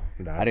fight?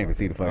 Nah, I didn't even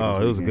see the fight. Oh,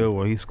 this it was a weekend. good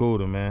one. He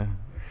schooled him, man.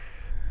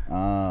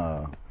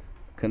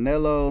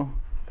 Canelo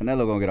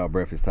gonna get our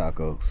breakfast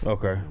tacos.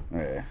 Okay.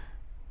 Yeah.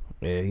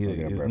 Yeah, get a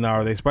breakfast now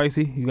are they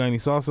spicy? You got any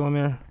sauce on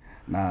there?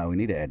 Nah, we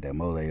need to add that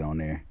mole on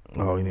there.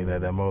 Oh, you need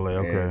that mole.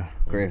 Okay.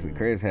 Yeah.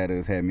 Chris had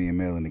me and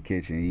Mel in the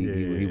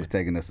kitchen. He was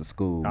taking us to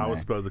school. I man. was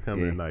supposed to come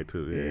Yeah. that night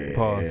too. Yeah.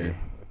 Pause. Yeah.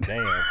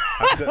 Damn.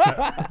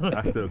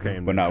 I still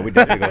came. But that no, we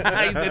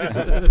night.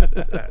 definitely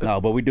got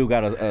no, but we do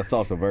got a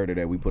salsa verde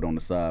that we put on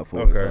the side for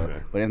it. Okay.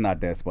 So, but it's not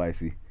that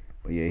spicy.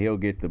 But yeah, he'll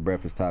get the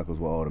breakfast tacos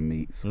with all the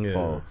meats. Yeah.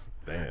 Pause.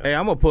 Damn. Hey,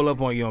 I'm gonna pull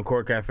up on you on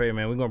Court Cafe,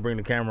 man. We're gonna bring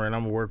the camera and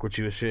I'm gonna work with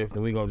you a shift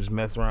and we're gonna just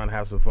mess around and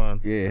have some fun.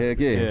 Yeah, heck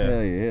yeah. Yeah.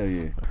 Hell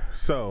yeah.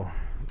 So,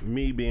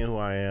 me being who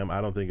I am, I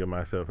don't think of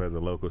myself as a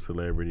local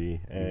celebrity,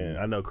 and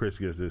I know Chris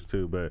gets this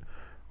too. But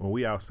when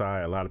we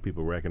outside, a lot of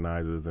people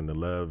recognize us, and the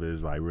love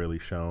is like really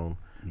shown.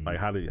 Like,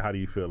 how do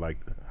you feel? Like,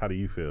 how do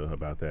you feel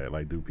about that?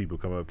 Like, do people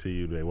come up to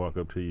you? Do they walk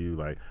up to you?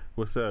 Like,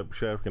 what's up,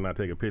 chef? Can I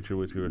take a picture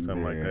with you or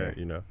something like that?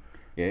 You know?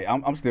 Yeah,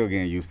 I'm still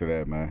getting used to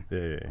that, man.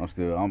 Yeah.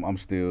 I'm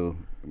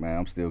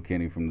still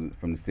Kenny from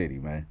the city,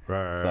 man.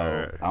 Right.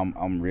 So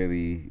I'm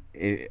really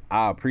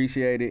I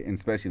appreciate it, and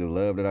especially the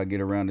love that I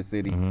get around the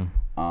city.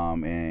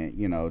 And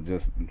you know,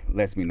 just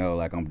lets me know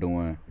like I'm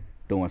doing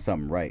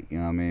something right. You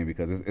know what I mean?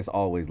 Because it's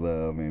always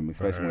love, and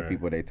especially when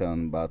people they tell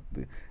them about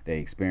their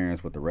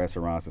experience with the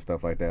restaurants and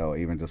stuff like that, or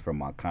even just from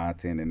my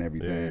content and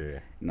everything. Yeah.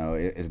 You know,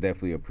 it's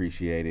definitely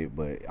appreciated,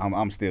 but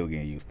I'm still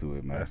getting used to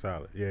it, man. That's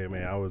solid. Yeah,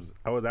 man. I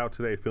was out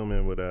today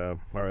filming with our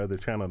other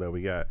channel that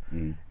we got,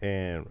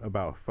 and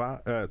about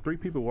 3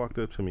 people walked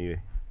up to me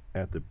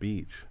at the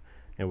beach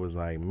and was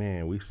like,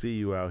 "Man, we see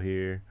you out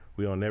here.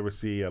 we don't never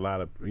see a lot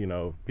of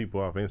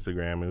people off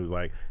Instagram who's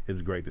like,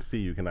 it's great to see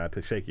you. Can I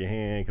shake your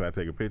hand? Can I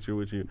take a picture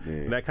with you? Yeah.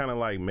 And that kind of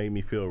like made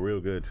me feel real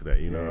good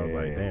today. I was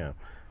like, damn.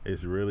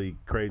 It's really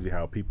crazy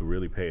how people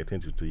really pay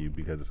attention to you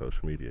because of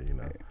social media,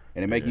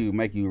 And it make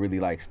you really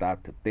like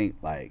stop to think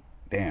like,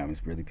 damn,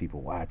 it's really people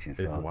watching.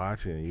 So, it's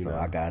watching, So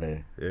I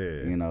gotta,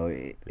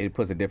 it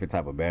puts a different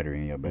type of battery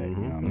in your back. You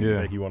know what I mean?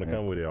 Make you want to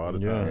come with it all the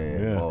time.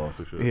 Yeah.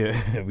 For sure.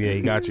 Yeah,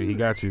 he got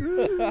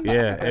you.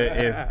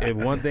 Yeah, if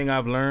one thing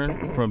I've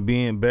learned from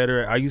being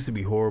better, I used to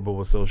be horrible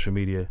with social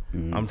media.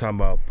 I'm talking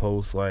about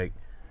posts like,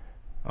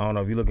 I don't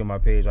know, if you look at my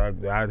page,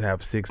 I'd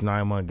have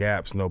 6-9 month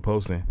gaps, no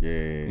posting.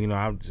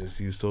 I just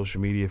use social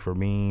media for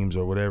memes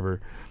or whatever.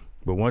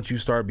 But once you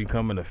start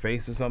becoming the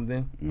face of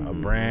something, a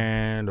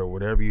brand or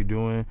whatever you're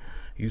doing,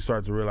 you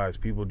start to realize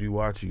people do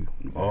watch you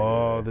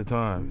all the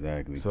time.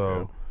 Exactly.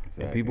 So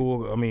and people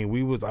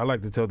will, I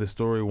like to tell this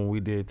story when we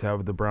did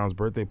Tabitha Brown's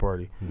birthday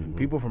party.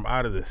 People from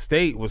out of the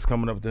state was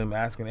coming up to him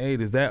asking, hey,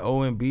 does that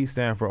OMB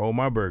stand for Oh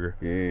My Burger?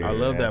 I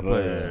love that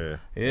place.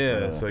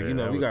 So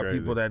we got crazy.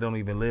 People that don't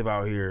even live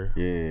out here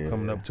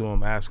coming up to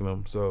him asking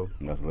them. So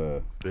that's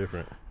love.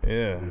 Different.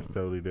 It's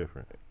totally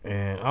different.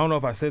 And I don't know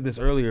if I said this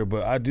earlier,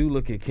 but I do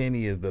look at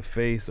Kenny as the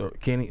face, or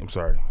Kenny, I'm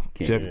sorry,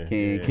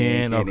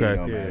 Ken,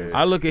 okay.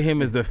 I look at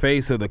him as the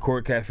face of the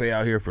Court Cafe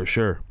out here for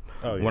sure.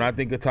 When I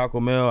think of Taco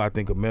Mel, I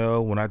think of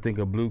Mel. When I think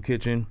of Blue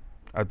Kitchen,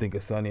 I think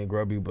of Sonny and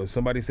Grubby. But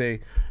somebody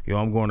say, yo,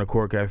 I'm going to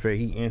Court Cafe,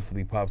 he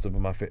instantly pops up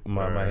in my head.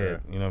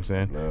 You know what I'm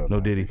saying? No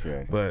Diddy.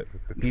 But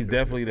he's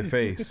definitely the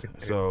face.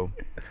 So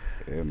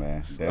yeah,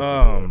 man.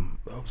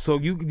 So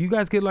you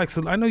guys get like,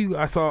 I know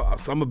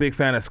I'm a big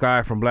fan of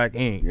Sky from Black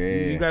Ink.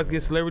 You guys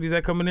get celebrities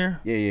that come in there?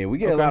 Yeah, we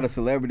get a lot of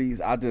celebrities.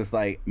 I just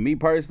like, me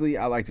personally,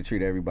 I like to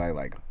treat everybody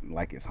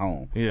like it's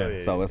home.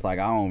 So it's like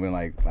I don't even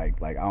like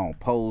I don't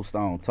post, I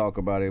don't talk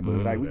about it, but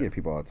like we get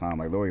people all the time.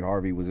 Like Lori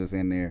Harvey was just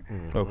in there.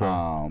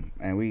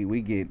 And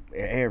we get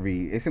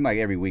it seems like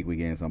every week we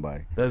getting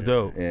somebody. That's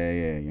dope.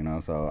 Yeah,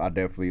 so I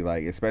definitely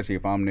like, especially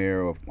if I'm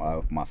there or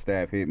if my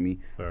staff hit me,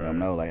 let them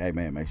know like, hey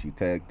man, make sure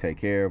you take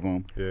care of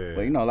them.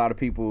 But a lot of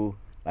people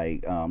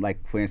like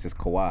for instance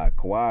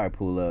Kawhi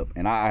pull up,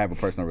 and I have a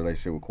personal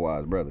relationship with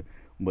Kawhi's brother,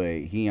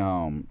 but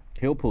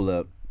he'll pull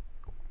up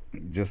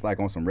just like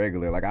on some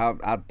regular, like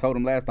I told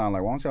him last time,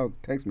 like, why don't y'all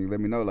text me, let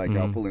me know like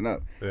y'all pulling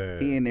up.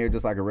 He in there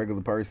just like a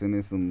regular person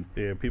and some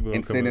people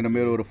and sitting in the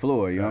middle of the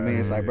floor, you know what I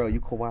mean? It's like, bro,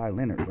 you Kawhi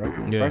Leonard,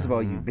 bro. First of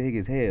all, you big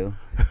as hell.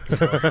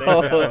 So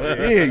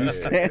you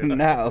standing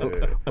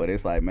out. But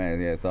it's like,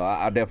 man, so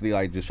I definitely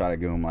like just try to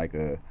give him like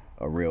a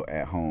real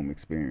at-home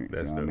experience.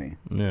 That's you know what I mean?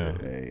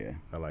 Yeah.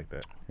 I like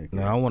that.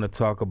 Now I want to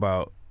talk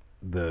about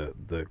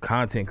the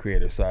content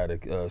creator side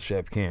of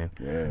Chef Ken.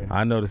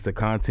 I noticed the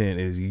content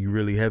is you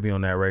really heavy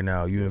on that right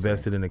now. You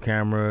invested in the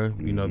camera,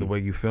 the way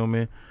you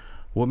filming.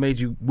 What made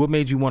you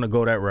want to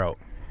go that route?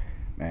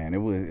 Man,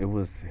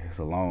 it's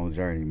a long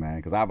journey,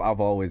 man, because I've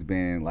always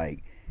been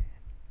like,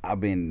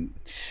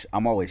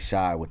 I'm always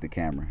shy with the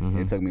camera.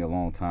 It took me a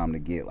long time to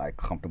get like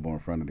comfortable in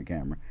front of the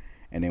camera.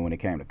 And then when it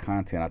came to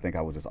content, I think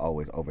I would just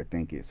always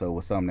overthink it. So it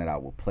was something that I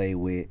would play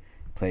with,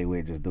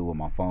 just do with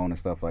my phone and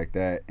stuff like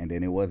that. And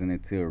then it wasn't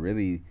until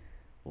really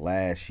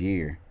last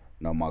year,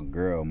 my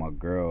girl,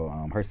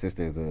 her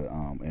sister is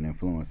an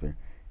influencer,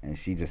 and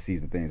she just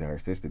sees the things that her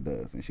sister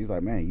does, and she's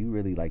like, man, you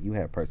really like, you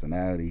have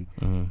personality,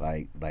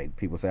 like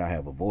people say I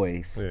have a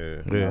voice,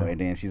 you know? And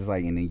then she's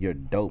like, and then you're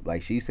dope.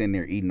 Like she's sitting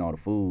there eating all the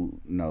food,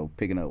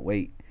 picking up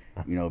weight,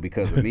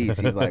 because of me.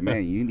 She's like,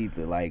 man, you need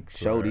to like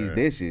show these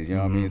dishes, you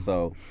know what I mean?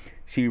 So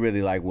she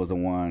really like was the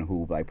one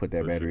who like put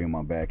that battery in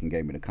my back and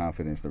gave me the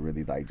confidence to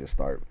really like just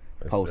start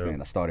posting.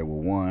 I started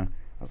with one.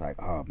 I was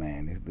like, oh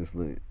man, this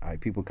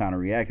like people kind of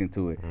reacting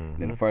to it.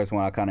 Then the first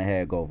one I kind of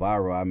had go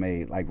viral. I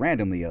made like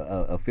randomly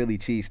a Philly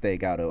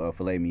cheesesteak out of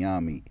filet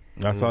mignon meat.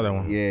 I saw that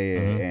one.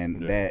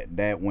 And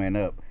that went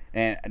up.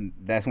 And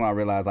that's when I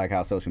realized like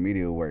how social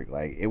media would work.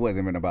 Like it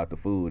wasn't even about the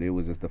food. It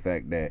was just the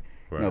fact that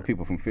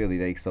people from Philly,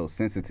 they so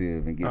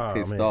sensitive and get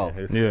pissed off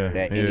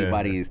that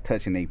anybody is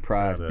touching a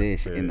prized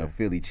dish in a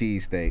Philly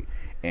cheesesteak,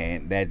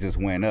 and that just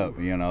went up.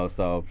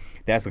 So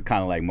that's what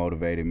kind of like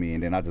motivated me,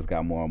 and then I just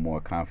got more and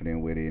more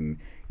confident with it, and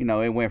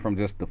it went from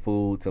just the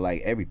food to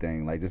like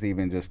everything, like just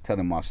even just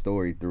telling my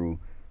story through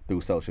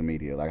social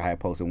media. Like I had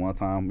posted one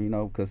time,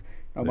 because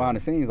behind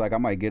the scenes, like I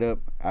might get up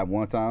at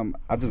one time.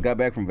 I just got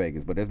back from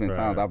Vegas, but there's been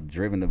times I've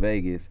driven to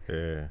Vegas,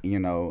 had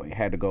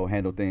to go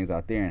handle things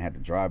out there and had to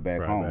drive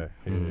back home.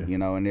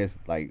 And it's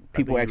like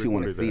people actually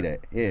want to see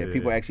that.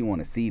 People actually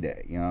want to see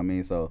that. You know what I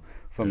mean? So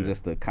from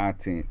just the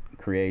content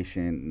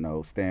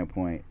creation,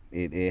 standpoint,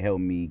 it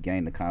helped me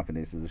gain the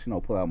confidence to just,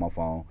 pull out my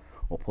phone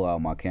or pull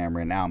out my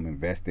camera, and now I'm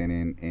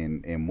investing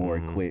in more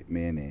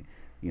equipment, and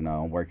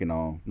I'm working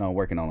on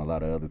a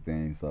lot of other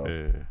things.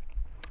 So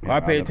I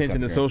pay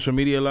attention to social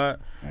media a lot,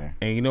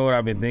 and you know what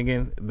I've been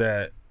thinking,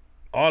 that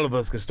all of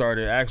us could start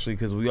it actually,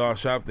 because we all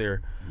shop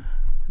there.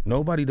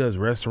 Nobody does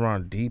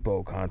Restaurant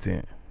Depot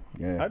content.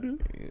 Yeah, I do.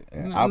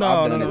 No.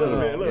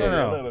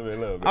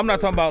 I'm not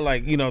talking about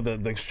like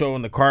the show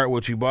in the cart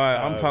what you buy.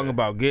 I'm talking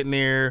about getting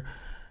there,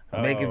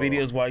 making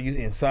videos while you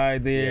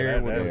inside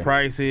there, what the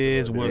price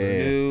is, what's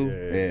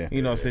new.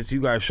 You know, since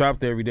you guys shop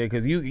there every day,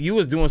 because you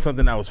was doing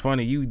something that was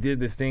funny. You did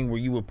this thing where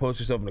you would post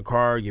yourself in the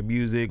car, your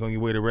music on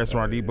your way to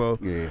Restaurant Depot.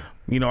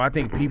 You know, I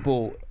think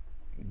people,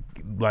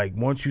 like,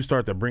 once you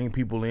start to bring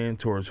people in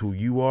towards who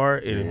you are,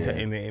 it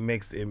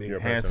enhances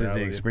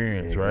the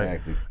experience,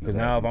 right? Because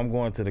now if I'm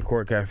going to the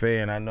Court Cafe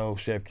and I know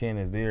Chef Ken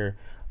is there,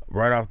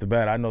 right off the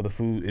bat, I know the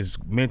food is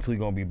mentally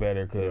going to be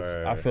better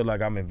because I feel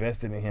like I'm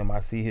invested in him. I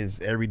see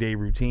his everyday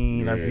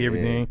routine. I see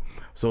everything.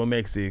 So it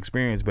makes the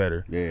experience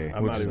better.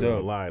 I'm not even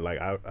going to lie. Like,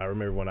 I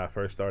remember when I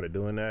first started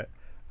doing that,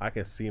 I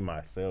can see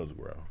my sales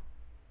grow.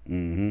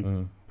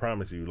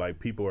 Promise you. Like,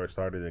 people are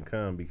starting to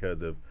come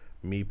because of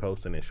me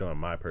posting and showing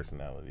my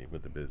personality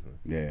with the business.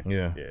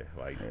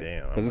 Like,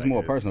 damn. Because it's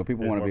more personal.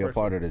 People want to be a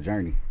part of the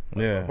journey.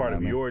 A part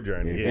of your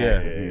journey.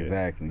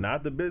 Exactly.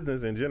 Not the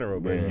business in general,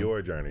 but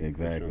your journey.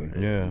 Exactly.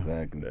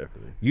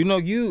 Definitely. You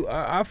know,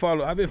 I've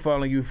been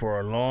following you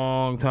for a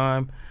long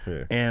time,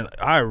 and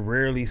I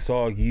rarely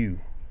saw you.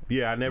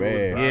 I never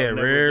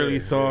rarely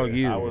saw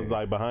you. I was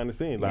like behind the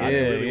scenes. Like, I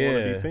didn't really want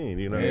to be seen,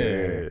 you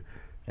know.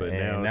 But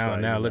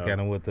now look at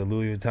him with the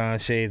Louis Vuitton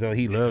shades on.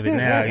 He love it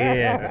now.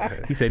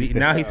 He said he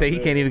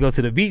can't even go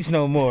to the beach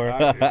no more.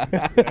 But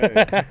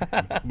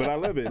I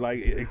love it. Like,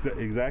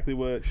 exactly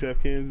what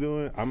Chef Ken's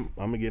doing. I'm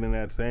gonna get in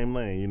that same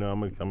lane. You know,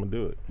 I'm gonna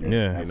do it. You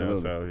know,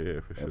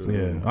 so for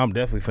sure. I'm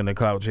definitely finna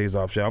clout chase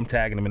off Chef. I'm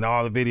tagging him in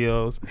all the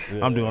videos.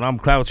 I'm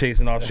clout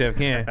chasing off Chef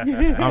Ken.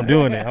 I'm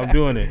doing it.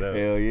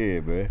 Hell yeah,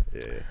 man.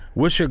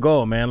 What's your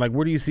goal, man? Like,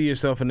 where do you see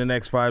yourself in the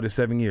next 5 to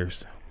 7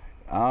 years?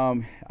 I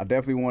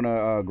definitely want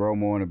to grow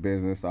more in the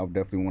business. I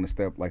definitely want to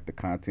step like the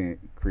content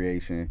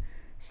creation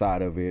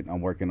side of it.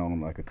 I'm working on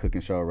like a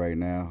cooking show right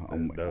now.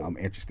 I'm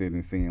interested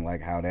in seeing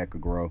like how that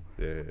could grow.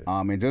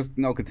 And just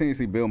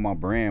continuously build my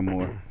brand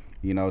more.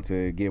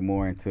 To get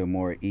more into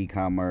more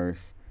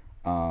e-commerce.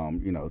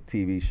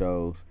 TV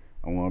shows.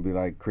 I want to be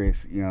like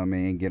Chris, you know what I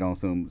mean, get on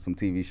some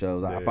TV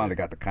shows. I finally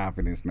got the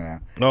confidence now.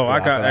 No,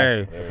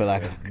 I feel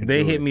like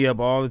they hit me up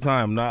all the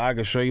time. Now I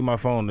can show you my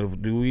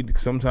phone.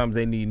 Sometimes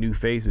they need new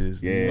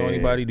faces. Do you know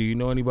anybody? Do you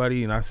know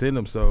anybody? And I send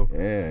them. So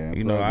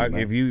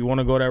if you want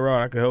to go that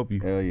route, I can help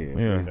you. Hell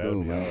yeah. Please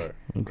do, man.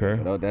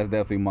 Okay. That's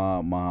definitely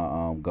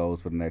my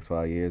goals for the next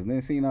 5 years. And then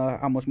see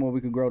how much more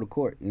we could grow the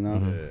court.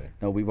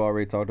 We've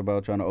already talked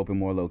about trying to open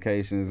more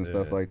locations and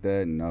stuff like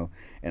that. And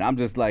I'm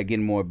just like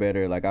getting more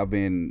better. Like I've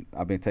been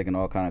taking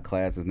all kind of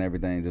classes and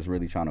everything, just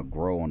really trying to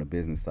grow on the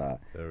business side.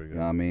 There we go. You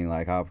know what I mean?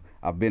 Like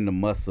I've been the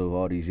muscle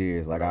all these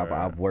years. Like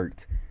I've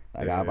worked.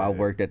 Like I've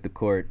worked at the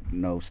court,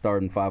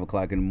 starting 5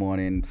 o'clock in the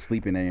morning,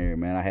 sleeping in there,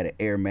 man. I had an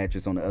air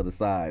mattress on the other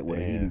side with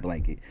a heating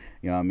blanket.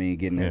 You know what I mean?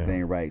 Getting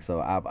everything right. So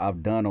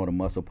I've done all the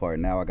muscle part.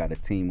 Now I got a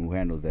team who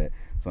handles that.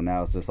 So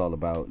now it's just all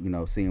about,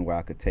 seeing where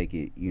I could take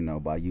it,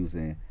 by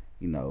using,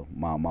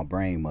 my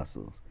brain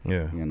muscles.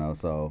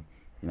 So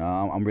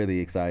I'm really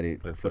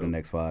excited for the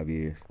next 5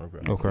 years.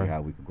 See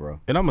how we could grow.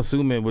 And I'm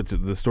assuming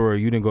with the story,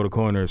 you didn't go to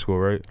culinary school,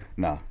 right?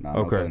 No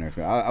culinary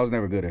school. I was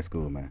never good at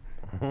school, man.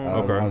 I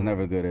was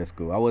never good at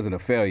school. I wasn't a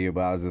failure,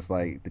 but I was just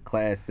like the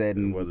class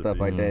settings and stuff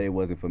like that. It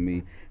wasn't for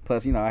me.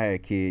 Plus, I had a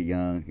kid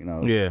young,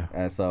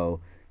 and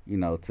so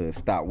to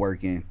stop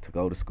working to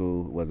go to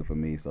school wasn't for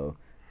me. So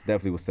it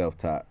definitely was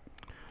self-taught.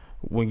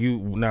 When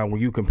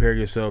you compare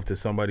yourself to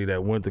somebody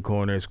that went to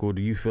culinary school,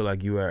 do you feel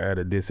like you are at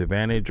a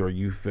disadvantage, or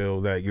you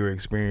feel that your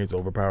experience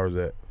overpowers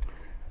that?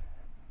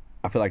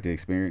 I feel like the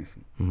experience,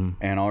 and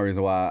the only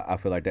reason why I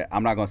feel like that,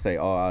 I'm not gonna say,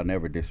 I'll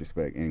never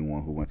disrespect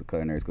anyone who went to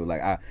culinary school.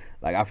 Like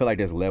I feel like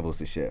there's levels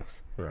to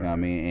chefs. Right. You know what I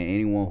mean? And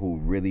anyone who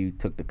really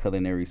took the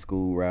culinary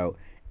school route,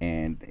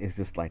 and it's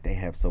just like they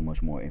have so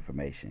much more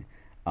information,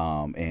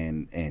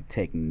 and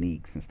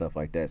techniques and stuff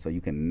like that. So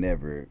you can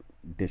never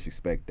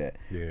disrespect that.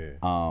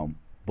 Yeah.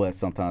 But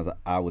sometimes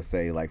I would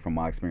say, like from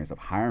my experience of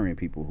hiring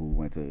people who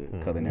went to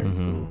culinary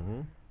school,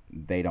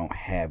 they don't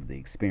have the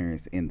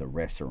experience in the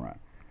restaurant.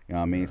 You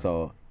know what I mean?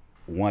 So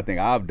one thing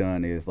I've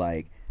done is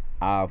like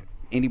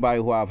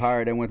anybody who I've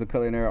hired that went to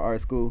culinary art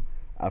school,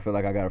 I feel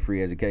like I got a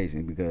free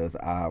education because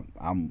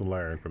I'm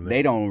learning from them.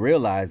 They don't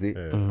realize it,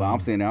 but I'm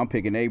sitting there, I'm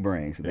picking their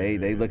brains.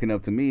 They looking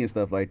up to me and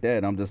stuff like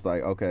that. I'm just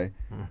like, okay,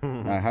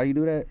 how you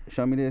do that?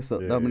 Show me this, show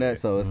me that.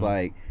 So it's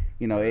like,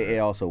 it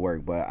also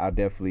worked. But I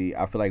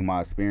feel like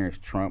my experience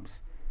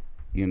trumps,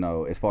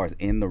 as far as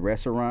in the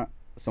restaurant,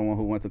 someone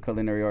who went to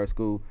culinary art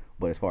school.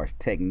 But as far as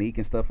technique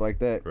and stuff like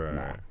that,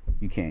 nah,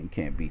 you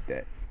can't beat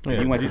that.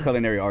 Yeah. You went to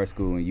culinary art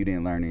school and you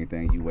didn't learn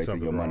anything. You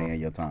wasted your money and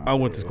your time. I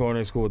went to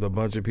culinary school with a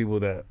bunch of people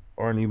that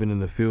aren't even in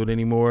the field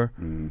anymore,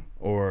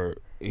 or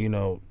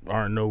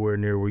aren't nowhere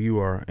near where you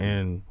are.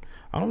 And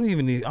I don't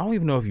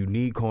even know if you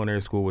need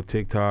culinary school with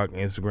TikTok,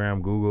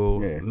 Instagram, Google,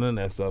 none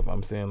of that stuff.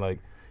 I'm saying like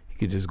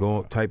you could just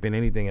go type in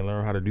anything and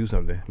learn how to do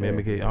something. Man,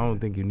 because I don't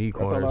think you need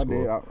culinary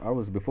school. I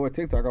was before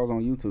TikTok. I was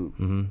on YouTube,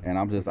 and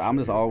I'm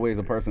just always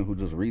a person who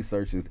just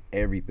researches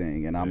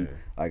everything. And I'm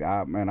like,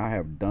 I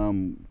have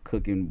dumb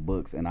cooking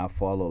books, and I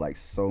follow like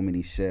so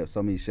many chefs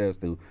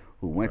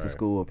who went to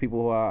school, or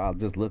people who I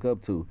just look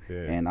up to,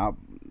 and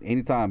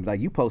anytime, like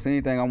you post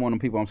anything I want on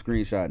people, I'm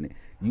screenshotting it.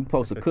 You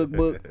post a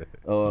cookbook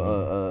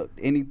or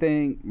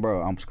anything,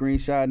 bro, I'm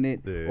screenshotting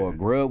it. Yeah. Or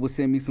Grub will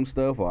send me some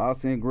stuff, or I'll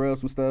send Grub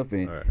some stuff.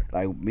 And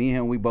like me and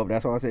him, we both,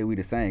 that's why I say we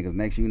the same, because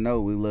next you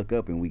know, we look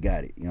up and we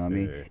got it. You know what I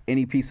mean?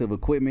 Any piece of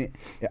equipment,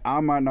 I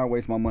might not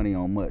waste my money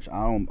on much.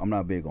 I'm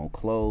not big on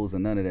clothes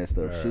and none of that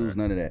stuff, shoes,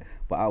 none of that.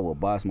 But I will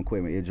buy some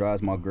equipment. It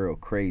drives my girl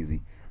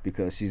crazy,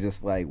 because she's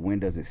just like, when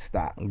does it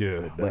stop?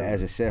 Yeah. But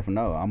as a chef,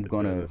 no,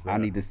 I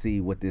need to see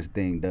what this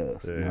thing does.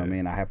 Yeah. You know what I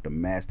mean? I have to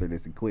master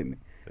this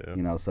equipment. Yeah.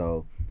 You know,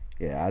 so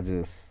yeah,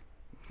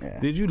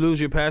 Did you lose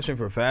your passion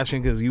for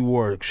fashion because you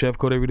wore a chef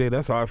coat every day?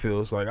 That's how I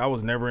feel. It's like I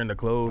was never into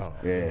clothes.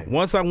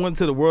 Once I went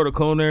to the world of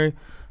culinary,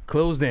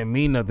 clothes didn't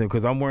mean nothing,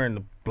 because I'm wearing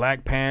the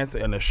black pants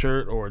and a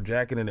shirt or a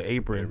jacket and an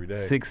apron every day.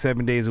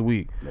 6-7 days a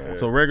week.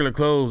 So regular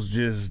clothes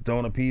just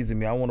don't appease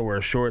me. I want to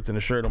wear shorts and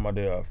a shirt on my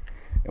day off.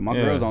 And my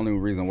girl's the only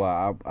reason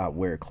why I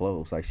wear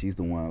clothes. Like, she's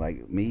the one.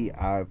 Like me,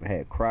 I've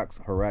had Crocs,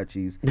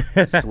 Huaraches,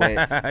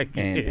 sweats,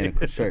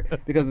 and a shirt.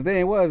 Because the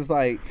thing was, it's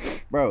like,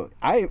 bro,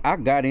 I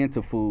got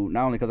into food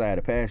not only because I had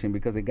a passion,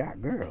 because it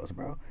got girls,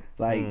 bro.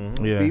 Like,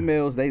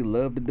 females, they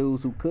love the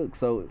dudes who cook.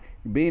 So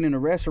being in a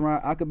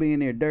restaurant, I could be in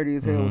there dirty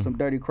as hell with some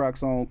dirty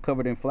Crocs on,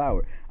 covered in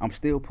flour. I'm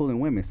still pulling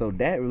women. So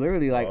that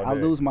literally, like, I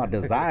lose my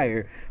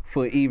desire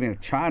for even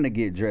trying to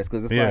get dressed,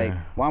 because it's like,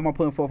 why am I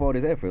putting forth all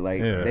this effort?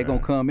 Like, they gonna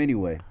come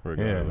anyway.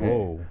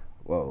 Whoa.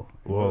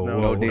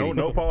 No Diddy.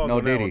 No pause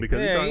on that one,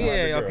 because you're talking about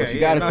the girl. But you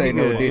gotta say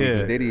no Diddy,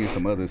 because Diddy and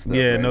some other stuff.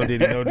 Yeah, right? no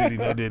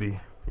Diddy.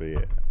 But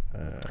yeah,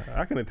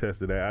 I can attest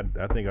to that.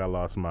 I think I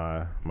lost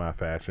my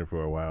fashion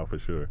for a while, for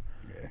sure.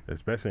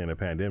 Especially in the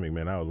pandemic,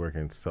 man, I was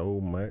working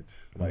so much,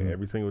 like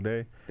every single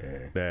day,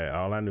 that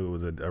all I knew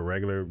was a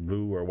regular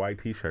blue or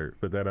white T-shirt.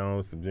 Put that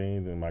on, some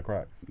jeans, and my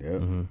Crocs.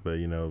 But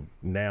you know,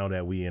 now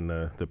that we in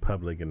the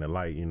public and the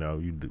light, you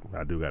know,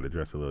 I do got to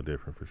dress a little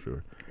different, for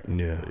sure.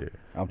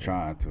 I'm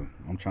trying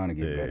to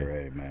get better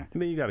at it, man.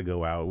 And then you got to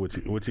go out with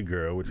your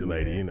girl, with your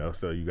lady, you know,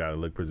 so you got to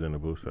look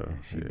presentable. So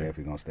she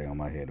definitely gonna stay on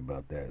my head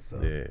about that.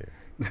 So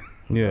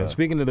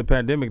Speaking of the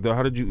pandemic, though,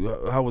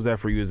 how was that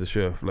for you as a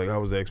chef? Like, how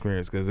was that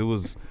experience? Because it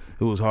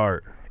was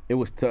hard. It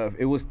was tough.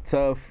 It was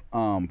tough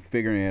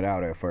figuring it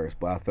out at first,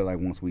 but I feel like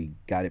once we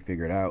got it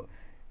figured out,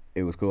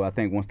 it was cool. I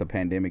think once the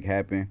pandemic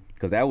happened,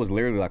 because that was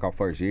literally like our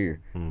first year,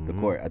 the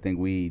court. I think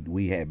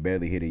we had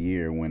barely hit a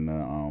year when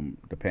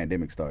the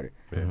pandemic started.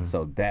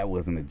 So that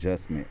was an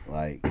adjustment.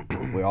 Like,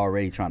 we're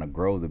already trying to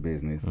grow the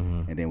business,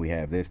 and then we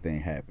have this thing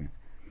happen.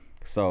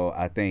 So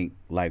I think,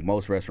 like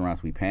most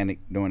restaurants, we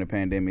panicked during the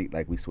pandemic.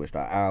 Like, we switched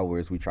our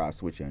hours. We tried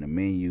switching the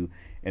menu,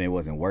 and it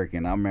wasn't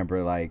working. I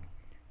remember, like,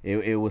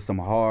 it was some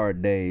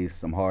hard days,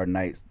 some hard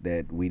nights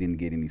that we didn't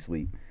get any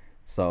sleep.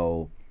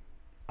 So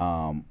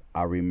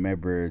I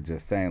remember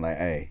just saying, like,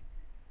 hey,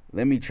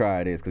 let me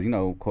try this. Because, you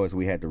know, of course,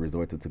 we had to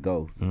resort to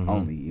go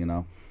only, you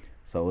know.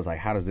 So it was like,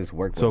 how does this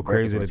work? So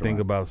crazy to think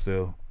about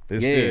still.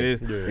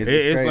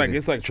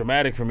 It's like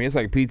traumatic for me. It's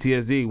like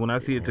PTSD. When I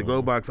see a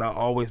to-go box, I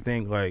always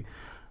think, like,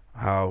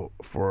 how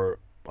for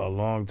a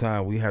long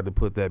time we had to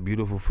put that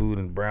beautiful food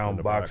in brown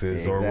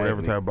boxes or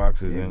whatever type of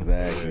boxes,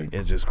 and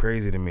it's just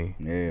crazy to me.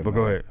 But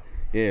go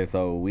ahead.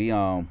 So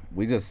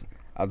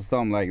I just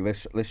told them, like,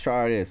 let's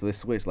try this, let's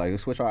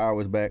switch our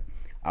hours back.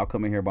 I'll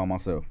come in here by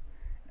myself.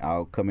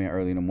 I'll come in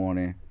early in the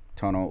morning,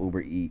 turn on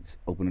Uber Eats,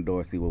 open the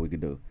door, see what we can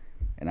do.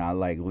 And I,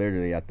 like,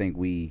 literally, I think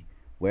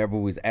wherever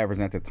we was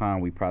averaging at the time,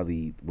 we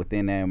probably,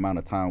 within that amount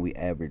of time, we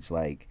averaged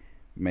like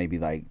maybe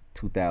like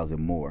 2,000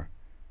 more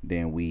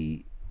than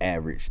we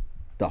averaged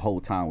the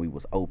whole time we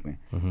was open.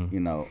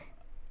 You know,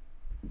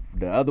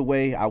 the other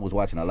way, I was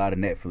watching a lot of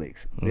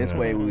Netflix. This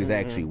way, we was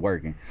actually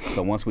working.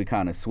 So once we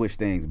kind of switched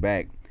things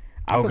back,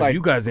 I feel like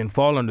you guys didn't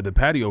fall under the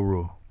patio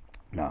rule.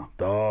 No.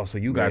 Oh, so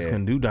you guys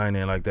couldn't do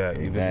dine-in like that.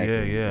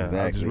 Exactly. Exactly.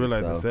 I just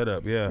realized the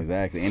setup.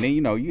 Exactly. And then,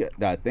 you know,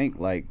 I think,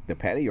 like, the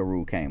patio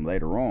rule came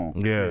later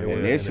on.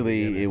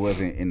 Initially, it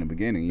wasn't in the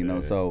beginning, you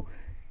know. So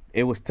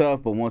it was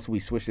tough, but once we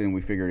switched it and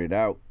we figured it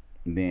out,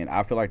 then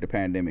I feel like the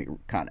pandemic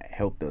kind of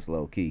helped us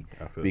low-key.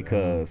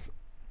 Because,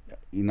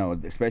 you know,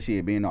 especially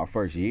it being our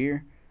first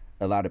year,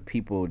 a lot of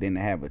people they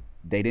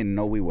didn't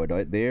know we were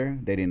there,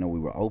 they didn't know we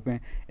were open,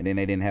 and then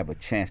they didn't have a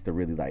chance to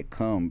really, like,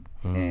 come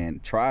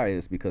and try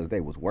us because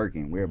they was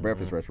working. We're a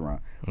breakfast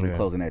restaurant. We're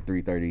closing at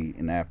 3:30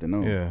 in the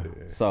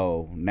afternoon.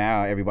 So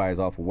now everybody's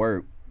off of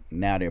work.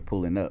 Now they're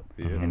pulling up.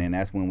 And then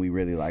that's when we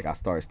really, like, I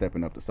started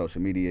stepping up the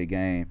social media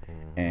game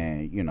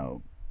and, you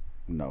know,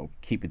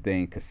 keeping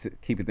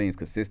things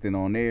consistent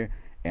on there.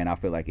 And I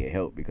feel like it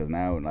helped because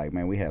now, like,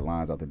 man, we had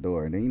lines out the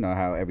door. And then, you know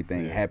how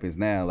everything happens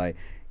now, like,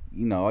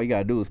 you know, all you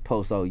gotta do is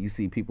post, you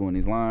see people in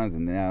these lines,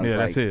 and now it's like,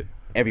 that's it.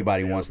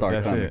 Everybody wants to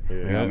start coming.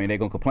 You know what I mean? They're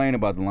gonna complain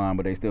about the line,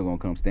 but they still gonna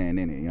come stand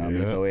in it. You know what I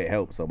mean? So it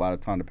helped. So by the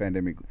time the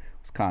pandemic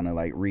was kind of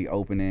like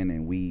reopening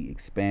and we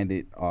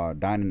expanded our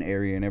dining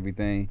area and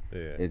everything,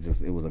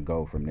 it was a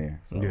go from there.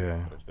 So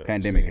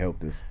pandemic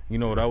helped us. You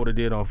know what I would have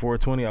did on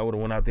 420? I would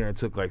have went out there and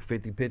took like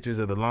 50 pictures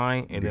of the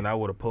line, and then I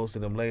would have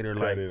posted them later.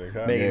 Like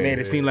made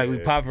it seem like we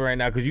popping right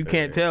now because you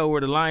can't tell where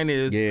the line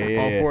is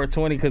on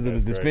 420 because of the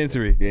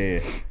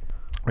dispensary.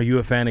 Are you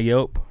a fan of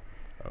Yelp?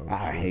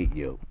 I hate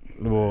Yelp.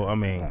 Well, I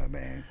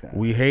mean,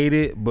 we hate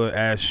it, but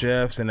as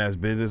chefs and as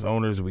business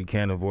owners, we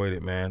can't avoid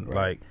it, man. Right.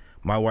 Like,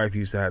 my wife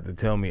used to have to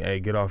tell me,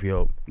 hey, get off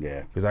Yelp.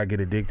 Yeah. Because I get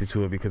addicted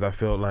to it because I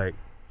feel like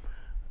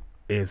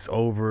it's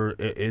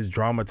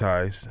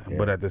dramatized,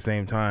 but at the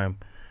same time,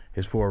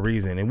 it's for a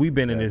reason. And we've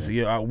been in this,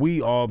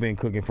 we all been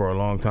cooking for a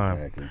long time.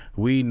 Exactly.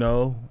 We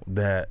know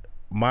that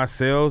my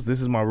sales,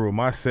 this is my rule,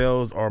 my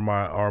sales are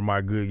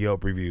my good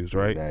Yelp reviews,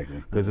 right?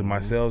 Exactly. Because if my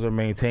sales are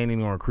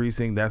maintaining or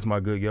increasing, that's my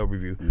good Yelp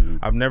review. Mm-hmm.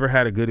 I've never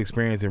had a good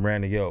experience and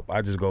ran to Yelp.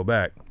 I just go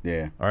back.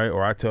 Yeah. All right?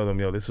 Or I tell them,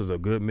 yo, this was a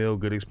good meal,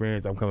 good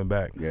experience, I'm coming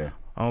back. Yeah.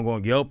 I don't go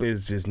on Yelp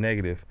is just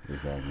negative.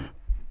 Exactly.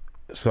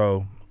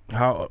 So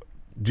how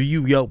do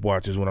you Yelp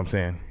watch is what I'm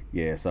saying?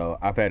 Yeah, so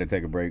I've had to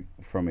take a break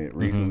from it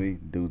recently.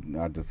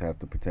 I just have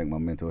to protect my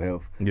mental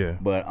health. Yeah.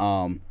 But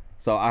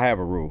so I have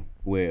a rule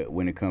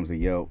when it comes to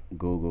Yelp,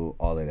 Google,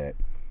 all of that.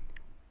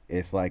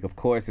 It's like, of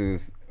course,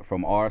 is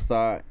from our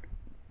side,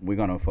 we're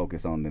gonna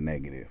focus on the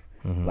negative.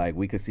 Like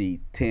we could see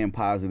 10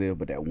 positive,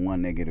 but that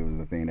one negative is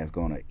the thing that's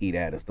gonna eat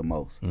at us the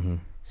most.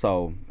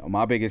 So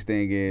my biggest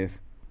thing is,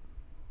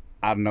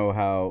 I know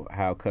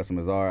how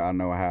customers are. I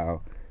know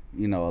how,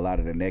 a lot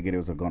of the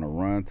negatives are gonna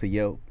run to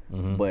Yelp.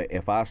 But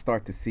if I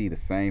start to see the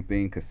same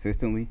thing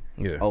consistently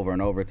over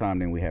and over time,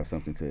 then we have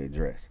something to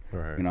address.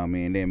 Right. You know what I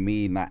mean? Then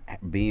me not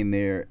being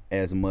there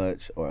as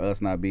much or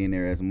us not being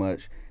there as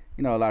much,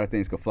 a lot of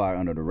things could fly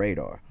under the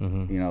radar.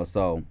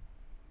 So,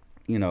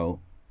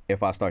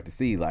 if I start to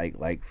see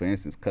like for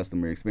instance,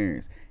 customer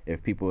experience,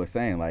 if people are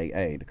saying like,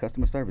 hey, the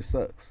customer service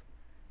sucks,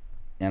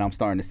 and I'm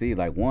starting to see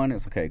like one,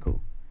 it's okay,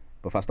 cool.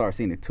 But if I start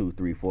seeing it 2,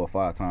 3, 4,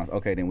 5 times,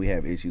 okay, then we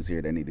have issues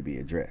here that need to be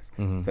addressed.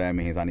 So that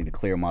means I need to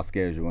clear my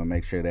schedule and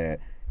make sure that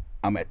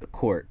I'm at the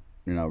court,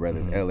 whether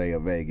it's LA or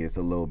Vegas,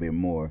 a little bit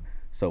more,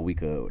 so we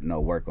could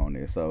work on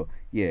this. So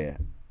yeah,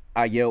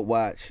 I Yelp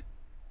watch.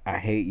 I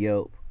hate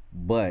Yelp,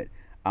 but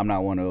I'm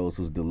not one of those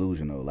who's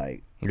delusional.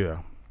 Like,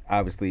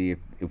 obviously,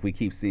 if we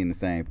keep seeing the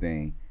same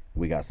thing,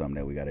 we got something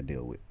that we got to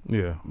deal with.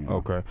 Yeah.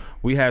 Okay.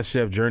 We had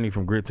Chef Journey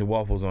from Grits and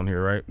Waffles on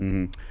here, right?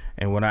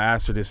 And when I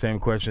asked her the same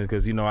question,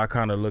 because I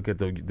kind of look at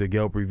the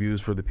Yelp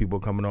reviews for the people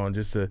coming on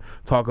just to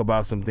talk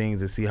about some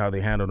things and see how they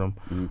handle them.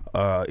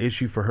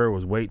 Issue for her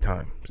was wait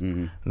times.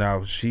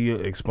 Now she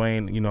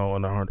explained,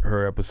 on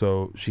her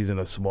episode, she's in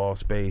a small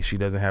space. She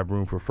doesn't have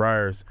room for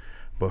fryers,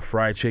 but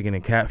fried chicken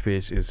and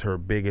catfish is her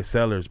biggest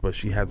sellers. But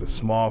she has a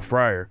small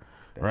fryer,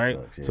 right?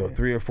 Sucks, so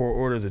 3 or 4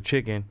 orders of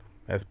chicken.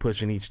 That's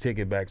pushing each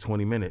ticket back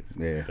 20 minutes.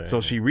 Yeah.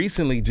 So she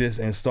recently just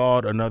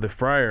installed another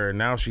fryer, and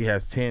now she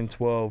has 10,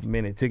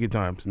 12-minute ticket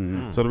times.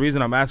 So the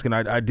reason I'm asking,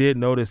 I did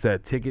notice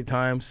that ticket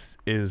times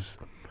is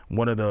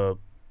one of the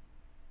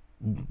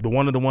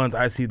ones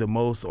I see the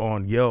most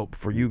on Yelp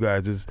for you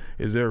guys. Is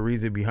there a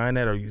reason behind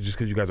that, or just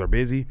because you guys are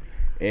busy,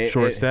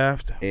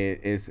 short-staffed?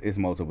 It's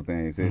multiple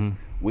things.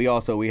 We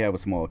have a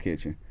small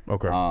kitchen.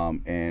 Okay.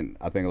 And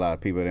I think a lot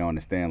of people, they don't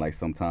understand, like,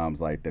 sometimes,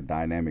 like, the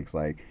dynamics,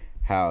 like,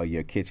 how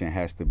your kitchen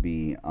has to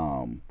be,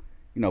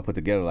 put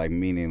together, like,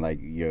 meaning, like,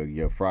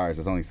 your fryers,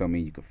 there's only so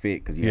many you can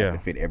fit, because you have to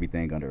fit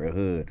everything under a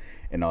hood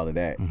and all of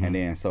that. And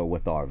then, so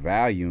with our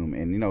volume,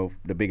 and,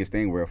 the biggest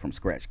thing, we're a from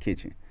scratch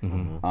kitchen.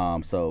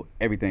 So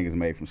everything is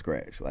made from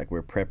scratch. Like,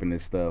 we're prepping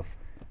this stuff,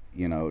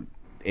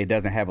 it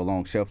doesn't have a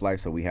long shelf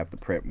life, so we have to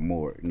prep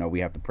more. We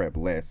have to prep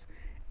less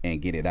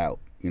and get it out,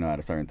 at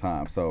a certain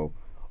time. So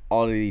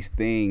all of these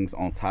things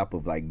on top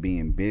of, like,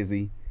 being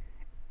busy,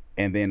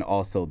 and then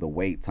also the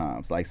wait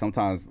times. Like,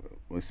 sometimes,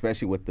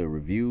 especially with the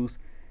reviews,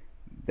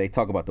 they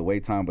talk about the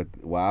wait time, but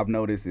what I've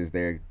noticed is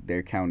they're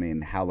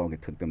counting how long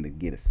it took them to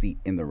get a seat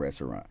in the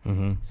restaurant.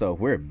 So if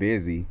we're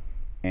busy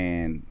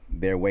and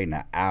they're waiting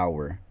an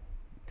hour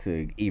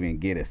to even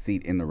get a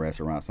seat in the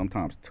restaurant,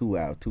 sometimes 2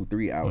 hours,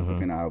 2-3 hours,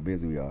 depending on how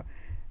busy we are.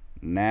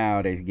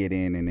 Now they get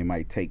in and it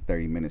might take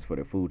 30 minutes for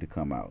the food to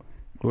come out.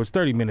 Well,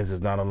 30 minutes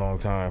is not a long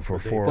time from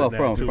scratch.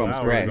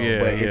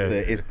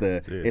 It's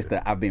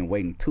the I've been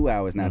waiting 2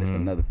 hours now. It's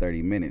another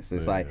 30 minutes.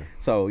 It's like,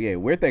 so yeah,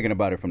 we're thinking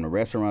about it from the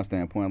restaurant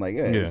standpoint. Like,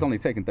 it's only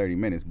taking 30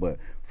 minutes, but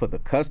for the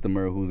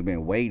customer who's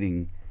been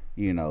waiting,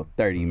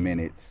 30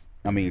 minutes.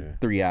 I mean,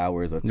 3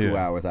 hours or 2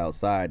 hours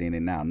outside, and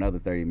then now another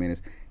 30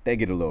 minutes. They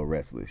get a little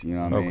restless. You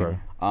know what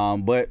I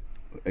mean? But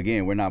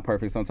again, we're not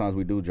perfect. Sometimes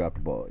we do drop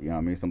the ball. You know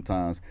what I mean?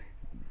 Sometimes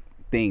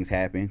things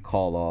happen.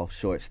 Call off,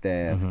 short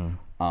staff.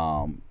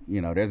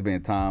 There's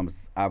been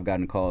times I've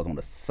gotten calls on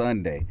a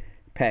Sunday,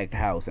 packed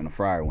house, and a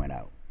fryer went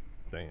out.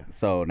 Damn.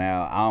 So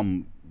now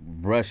I'm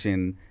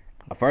rushing.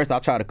 First,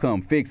 I'll try to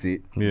come fix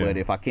it, but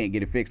if I can't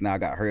get it fixed, now I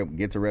got to hurry up,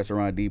 get to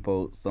Restaurant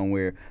Depot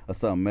somewhere or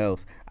something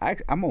else.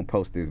 I'm going to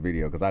post this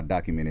video because I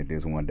documented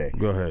this one day.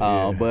 Go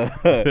ahead.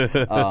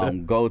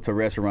 But go to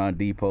Restaurant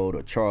Depot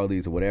or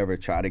Charlie's or whatever,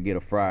 try to get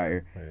a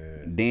fryer,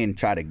 then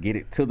try to get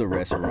it to the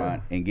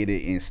restaurant and get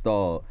it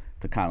installed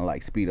to kind of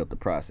like speed up the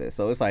process.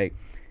 So it's like,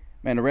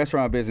 man, the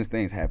restaurant business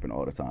things happen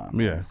all the time.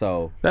 Yeah.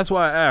 So that's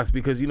why I asked,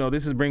 because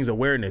this brings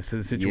awareness to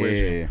the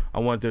situation. Yeah. I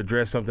wanted to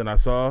address something I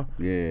saw.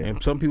 Yeah.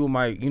 And some people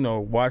might,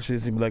 watch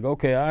this and be like,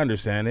 okay, I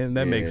understand it, and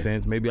that makes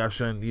sense. Maybe I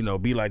shouldn't,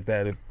 be like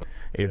that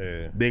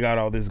if they got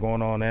all this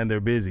going on and they're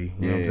busy.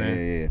 You know what I'm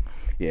saying?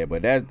 Yeah,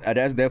 but that's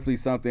definitely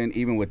something.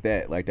 Even with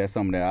that, like that's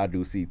something that I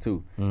do see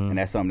too, and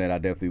that's something that I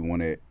definitely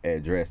want to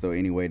address. So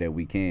any way that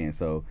we can.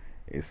 So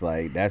it's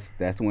like that's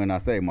when I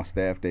say my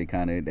staff they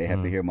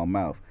have to hear my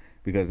mouth,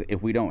 because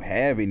if we don't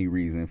have any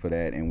reason for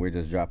that and we're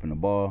just dropping the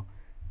ball,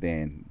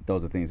 then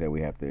those are things that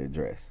we have to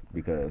address,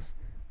 because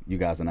you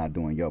guys are not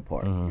doing your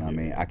part. You know what I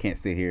mean? I can't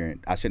sit here and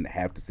I shouldn't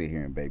have to sit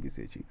here and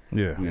babysit you.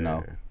 Yeah. You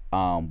know.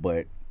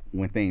 But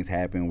when things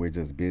happen, we're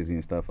just busy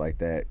and stuff like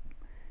that.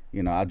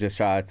 You know,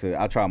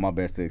 I try my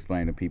best to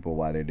explain to people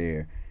why they're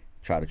there,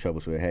 try to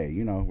troubleshoot. Hey,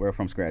 you know, we're a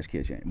from scratch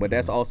kitchen, but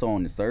that's also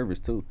on the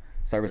service too.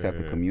 Service have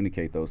to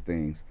communicate those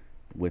things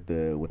with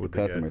the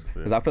customers,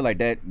 because I feel like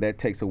that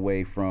takes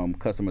away from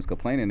customers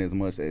complaining as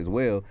much as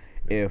well.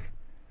 If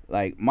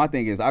like my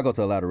thing is, I go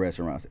to a lot of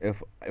restaurants.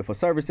 If a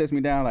server sits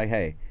me down like,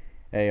 hey,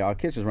 our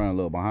kitchen's running a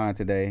little behind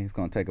today. It's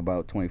gonna take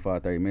about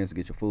 25-30 minutes to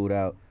get your food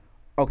out.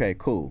 Okay,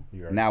 cool.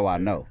 Now I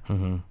know.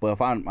 But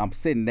if I'm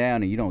sitting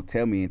down and you don't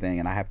tell me anything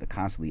and I have to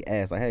constantly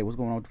ask, like, hey, what's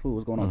going on with the food?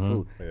 What's going on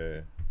with the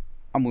food?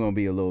 I'm going to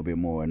be a little bit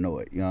more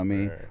annoyed. You know what I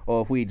mean?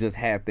 Or if we just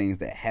have things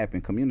that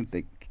happen,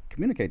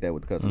 communicate that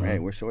with the customer. Hey,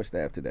 we're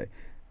short-staffed today.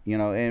 You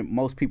know, and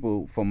most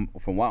people, from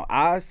what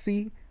I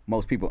see,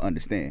 most people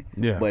understand.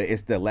 Yeah. But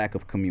it's the lack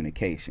of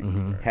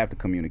communication. You have to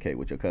communicate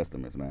with your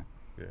customers, man.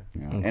 Yeah.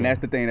 You know? And that's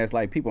the thing that's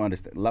like people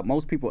understand.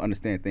 Most people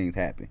understand things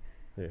happen.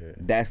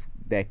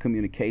 That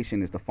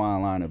communication is the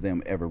fine line of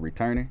them ever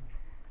returning,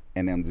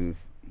 and them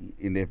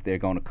and if they're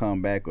gonna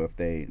come back or if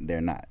they're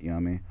not. You know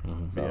what I mean?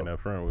 So, being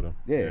upfront with them.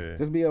 Yeah,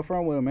 just be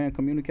upfront with them, man.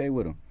 Communicate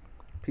with them.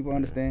 People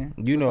understand.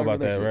 You know about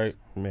that, right?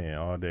 Man,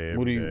 all day,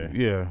 every day.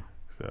 Yeah.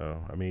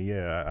 So I mean,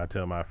 I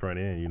tell my front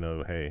end, you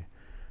know, hey,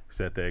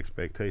 set the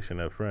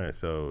expectation up front.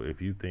 So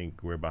if you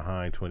think we're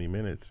behind 20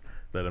 minutes,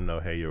 let them know,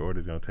 hey, your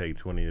order's going to take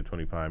 20 to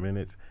 25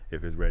 minutes.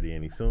 If it's ready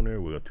any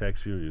sooner, we'll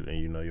text you, and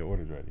you know your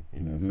order's ready.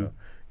 You know, so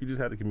you just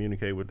have to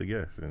communicate with the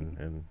guests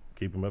and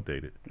keep them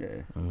updated.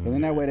 Yeah, and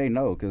in that way they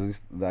know, because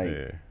it's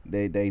like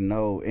they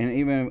know, and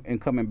even in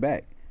coming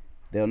back,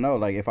 they'll know,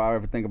 like, if I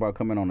ever think about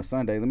coming on a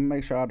Sunday, let me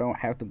make sure I don't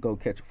have to go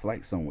catch a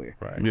flight somewhere.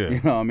 Right. Yeah.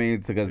 You know what I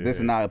mean? Because this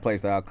is not a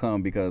place that I'll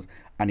come because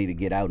I need to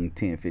get out in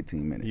 10,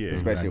 15 minutes,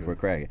 especially if we're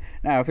cracking.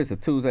 Now, if it's a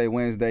Tuesday,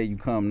 Wednesday, you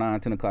come 9,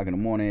 10 o'clock in the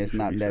morning, it's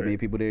not that many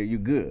people there, you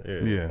good.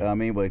 I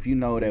mean, but if you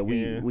know that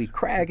we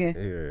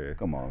cracking,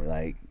 come on,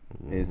 like,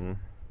 it's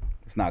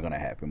not going to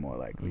happen more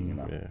likely, you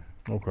know? Yeah.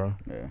 Okay.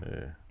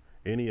 Yeah.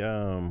 Any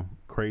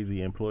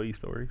crazy employee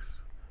stories?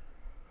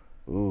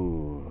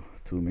 Ooh,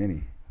 too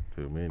many.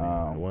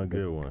 One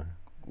good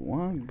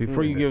one.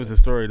 Before you give us a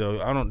story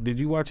though, did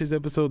you watch his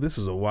episode? This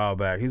was a while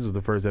back. His was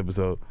the first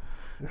episode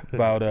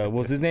about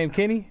was his name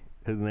Kenny?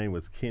 His name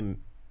was Ken.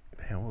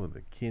 Damn, what was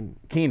it?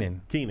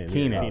 Keenan.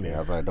 I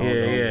was like,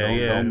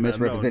 don't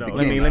misrepresent the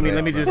Kenny.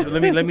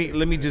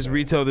 Let me just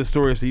retell this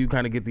story so you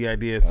kind of get the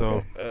idea.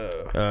 So,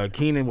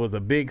 Keenan was a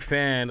big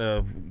fan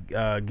of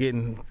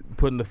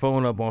putting the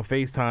phone up on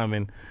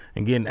FaceTime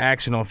and getting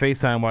action on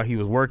FaceTime while he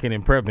was working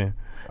and prepping.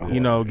 You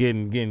know,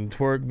 getting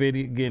twerk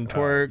video,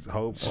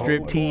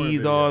 strip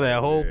tease, all that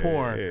whole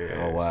porn.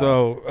 Yeah. Oh, wow.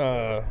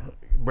 So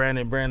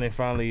Brandon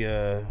finally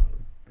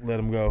let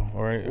him go.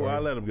 All right. Well, I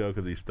let him go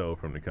because he stole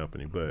from the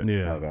company. But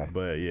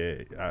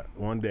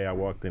one day I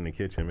walked in the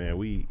kitchen, man.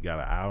 We got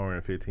an hour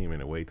and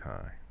 15-minute wait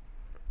time,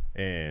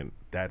 and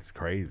that's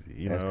crazy.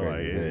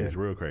 It's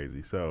real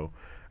crazy. So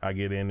I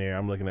get in there,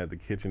 I'm looking at the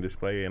kitchen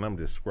display, and I'm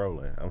just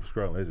scrolling.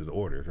 It's just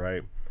orders,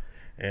 right?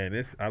 And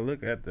I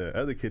look at the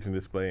other kitchen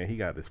display, and he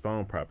got his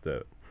phone propped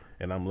up,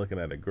 and I'm looking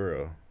at a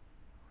girl,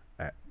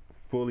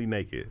 fully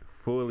naked.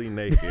 Right?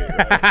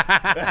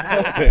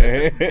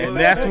 And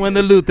that's when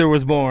the Luther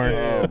was born.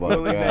 Oh my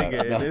fully God.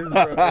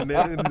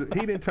 naked.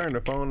 He didn't turn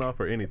the phone off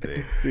or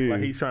anything.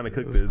 Like he's trying to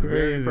cook this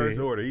very first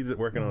order. He's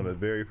working on the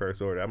very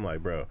first order. I'm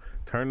like, bro,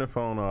 turn the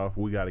phone off.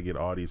 We got to get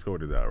all these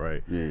orders out,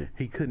 right? Yeah.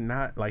 He could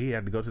not. Like he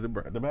had to go to the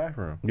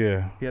bathroom.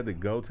 Yeah. He had to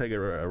go take a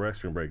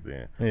restroom break.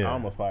 Then I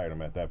almost fired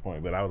him at that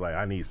point, but I was like,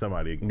 I need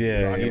somebody.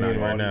 Yeah, so I can knock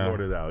all these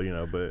orders out, you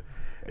know, but.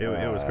 It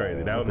was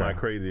crazy. That was my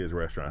craziest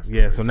restaurant story.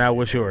 Yeah, so now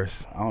what's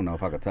yours? I don't know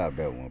if I could top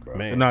that one, bro.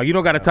 Man. No, you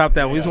don't got to top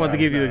that one. We just wanted to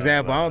give you an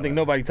example. I don't think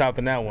nobody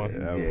topping that one.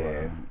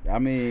 Yeah. I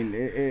mean,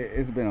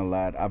 it's been a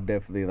lot. I've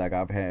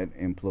had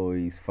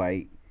employees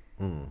fight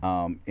in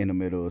the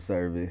middle of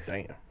service.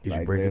 Damn. Did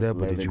you break it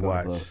up or did you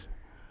watch?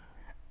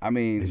 I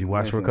mean, did you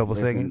watch for a couple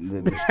seconds?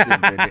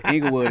 The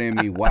Inglewood in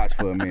me watched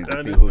for a minute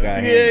to see who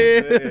got him.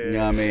 You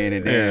know what I mean?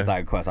 And then it's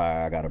like, of course,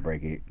 I gotta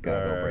break it.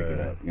 Gotta go break it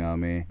up. You know what I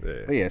mean? Yeah.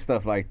 But yeah,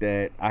 stuff like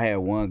that. I had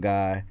one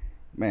guy,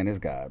 this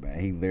guy, man,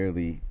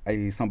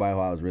 he's somebody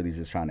who I was really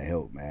just trying to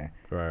help, man.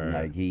 Right.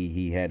 Like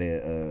he had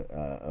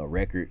a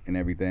record and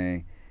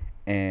everything,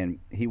 and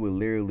he would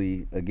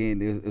literally,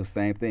 again, it was the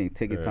same thing,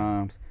 ticket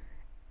times,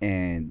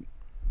 and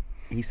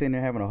he's sitting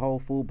there having a whole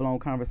full-blown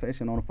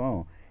conversation on the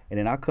phone. And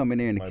then I come in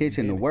there in the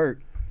kitchen to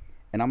work,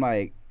 and I'm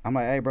like,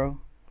 hey, bro,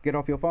 get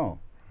off your phone.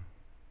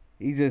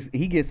 He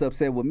gets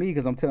upset with me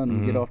because I'm telling him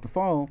to get off the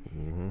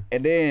phone.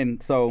 And then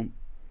so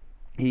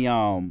he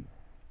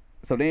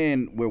So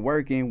then we're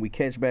working, we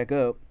catch back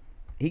up.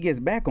 He gets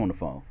back on the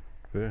phone.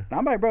 Yeah. And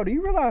I'm like, bro, do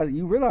you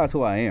realize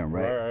who I am,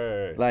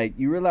 right? Right. Like,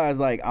 you realize,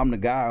 like, I'm the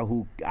guy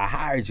who I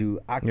hired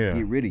you. I can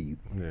get rid of you.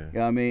 Yeah. You know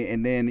what I mean?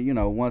 And then, you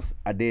know, once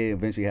I did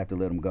eventually have to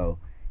let him go,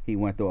 he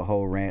went through a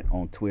whole rant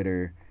on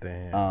Twitter,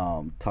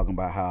 talking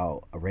about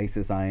how a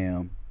racist I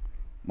am.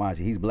 Mind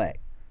you, he's black,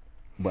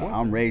 but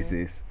I'm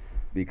racist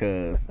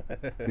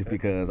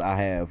because I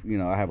have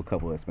a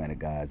couple of Hispanic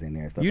guys in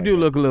there. And stuff You like do that.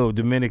 look a little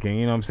Dominican,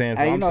 you know what I'm saying?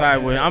 So Hey, I'm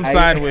siding with him. I'm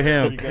siding with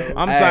him.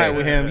 I'm siding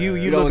with him. You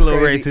know look a what's little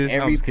crazy? racist.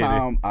 Every I'm just kidding.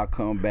 time I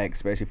come back,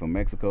 especially from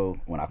Mexico,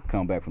 when I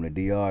come back from the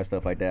DR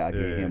stuff like that, I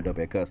get hemmed up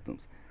at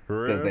customs.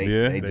 For Because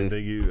real? they just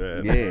think you,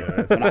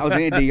 When I was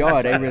in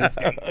DR, they really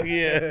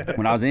Yeah.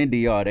 when I was in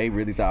DR, they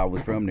really thought I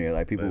was from there.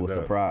 Like, people were That's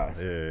dope. surprised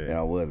Yeah. that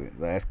I wasn't.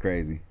 So that's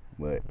crazy.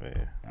 But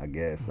Man. I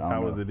guess I don't How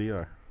know. was the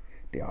DR?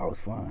 DR was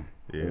fun.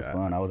 It was Yeah,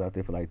 fun. I was out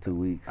there for like 2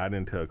 weeks. I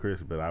didn't tell Chris,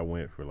 but I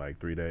went for like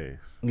 3 days.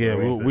 Yeah,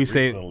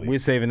 Recently. we're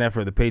saving that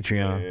for the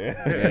Patreon.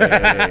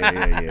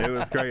 Yeah. It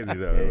was crazy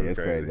though. Yeah, it's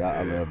crazy.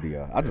 I love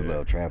DR. I just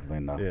love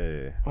traveling though.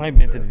 Yeah. I ain't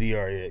been to the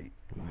DR yet.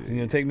 You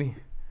gonna take me?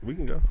 We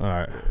can go. All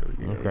right. Yeah, we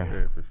can Okay. go.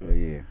 Yeah, for But sure.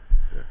 yeah,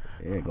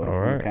 go to All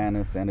right. Punta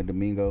Cana, Santo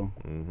Domingo.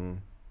 Mm-hmm.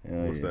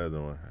 Hell What's yeah. the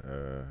other one?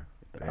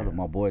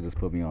 My boy just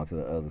put me on to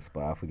the other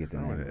spot. I forget the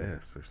Start name. with of an it.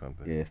 S or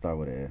something. Yeah, start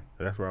with an F.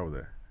 That's where I was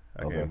at.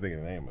 I Okay. can't even think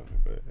of the name of it,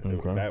 but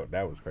Okay.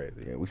 that was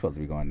crazy. Yeah, we supposed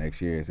to be going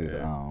next year. It's his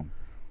Yeah.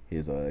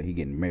 he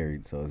getting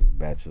married, so it's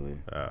bachelor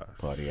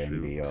party at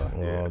shoot. DR.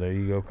 Oh, there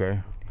you go. Okay.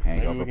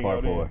 Hangover we part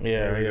can go 4.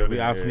 there.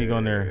 Yeah. I'll sneak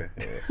on there.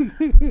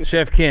 Yeah.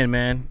 Chef Ken,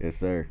 man, Yes,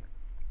 sir.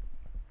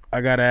 I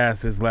gotta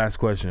ask this last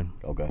question.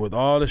 Okay. With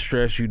all the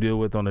stress you deal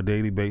with on a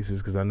daily basis,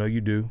 because I know you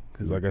do,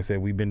 because like I said,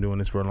 we've been doing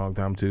this for a long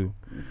time too.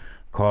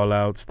 Call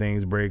outs,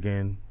 things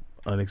breaking,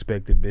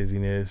 unexpected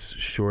busyness,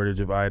 shortage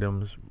of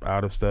items,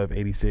 out of stuff,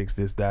 86,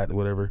 this, that,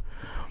 whatever.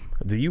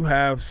 Do you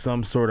have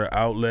some sort of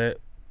outlet?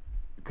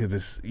 Because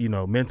it's,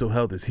 mental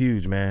health is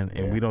huge, man,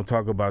 and we don't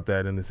talk about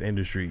that in this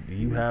industry. Do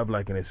you have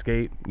like an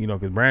escape?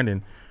 Because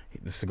Brandon,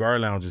 the cigar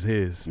lounge is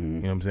his. You know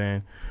what I'm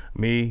saying?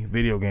 Me,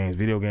 video games.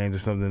 Video games are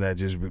something that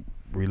just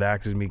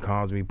relaxes me,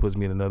 calms me, puts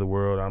me in another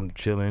world. I'm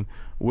chilling.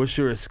 What's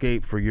your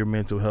escape for your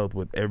mental health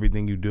with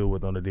everything you deal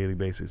with on a daily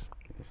basis?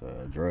 It's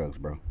drugs,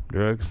 bro.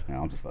 Drugs?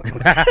 Nah, I'm just fucking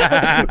with you.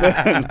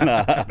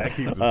 That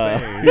keeps them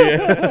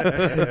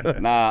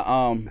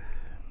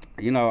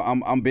sane.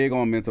 I'm big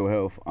on mental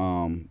health.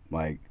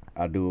 Like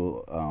I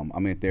do,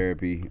 I'm in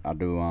therapy. I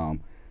do a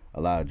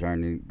lot of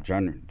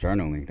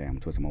journaling. Damn, I'm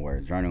twisting my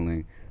words.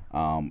 Journaling.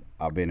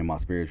 I've been in my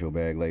spiritual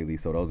bag lately,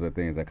 so those are the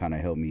things that kind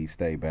of help me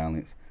stay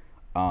balanced.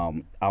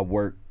 I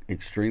work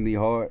extremely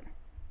hard,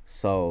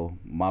 so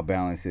my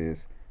balance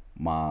is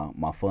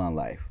my fun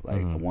life.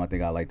 Like the one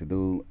thing I like to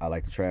do, I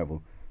like to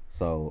travel.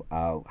 So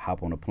I'll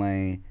hop on a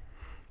plane.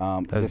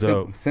 That's the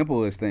dope.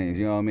 Simplest things,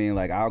 you know what I mean?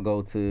 Like I'll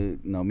go to,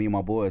 me and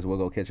my boys, we'll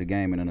go catch a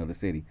game in another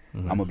city.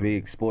 I'm a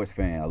big sports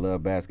fan. I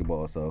love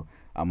basketball, so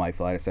I might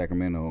fly to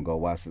Sacramento and go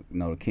watch,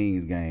 the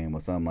Kings game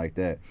or something like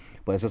that.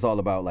 But it's just all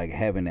about like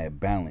having that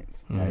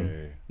balance.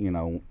 Like,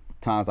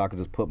 times I could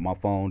just put my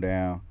phone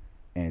down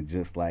and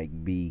just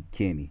like be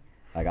Kenny.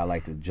 Like I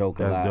like to joke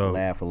a lot, dope.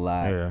 laugh a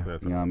lot. Yeah.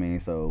 You know what I mean?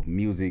 So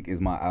music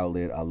is my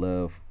outlet. I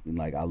love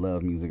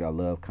music. I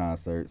love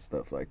concerts,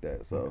 stuff like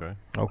that. So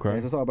Okay.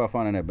 it's just all about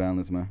finding that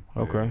balance, man.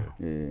 Okay.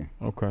 Yeah.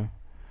 Okay.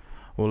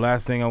 Well,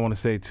 last thing I want to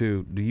say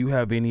too, do you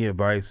have any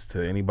advice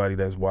to anybody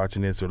that's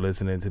watching this or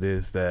listening to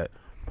this that,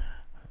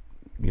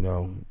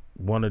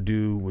 want to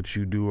do what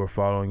you do or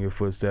follow in your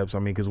footsteps? I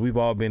mean, because we've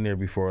all been there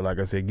before. Like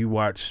I said, you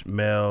watch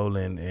Mel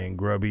and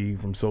Grubby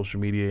from social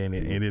media, and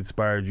it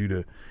inspired you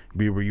to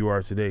be where you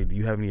are today. Do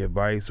you have any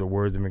advice or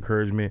words of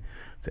encouragement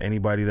to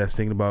anybody that's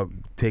thinking about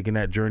taking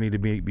that journey to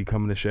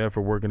becoming a chef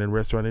or working in the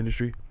restaurant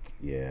industry?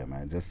 Yeah,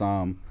 man. Just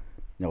find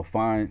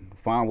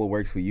what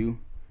works for you,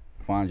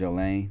 find your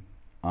lane,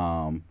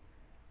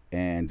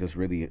 and just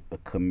really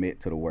commit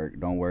to the work.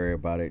 Don't worry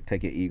about it.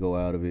 Take your ego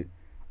out of it.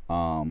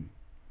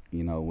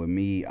 With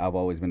me, I've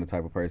always been the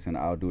type of person,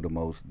 I'll do the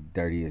most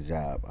dirtiest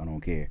job. I don't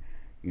care.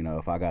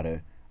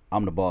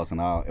 I'm the boss, and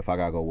if I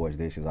gotta go wash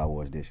dishes, I'll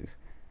wash dishes.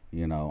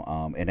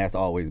 And that's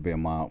always been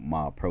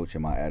my approach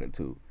and my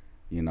attitude.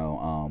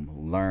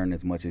 Learn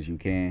as much as you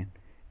can,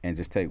 and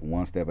just take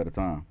one step at a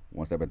time.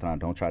 One step at a time.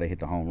 Don't try to hit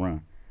the home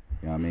run.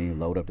 You know what I mean?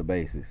 Load up the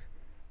bases.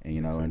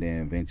 And and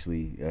then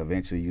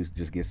eventually you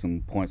just get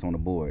some points on the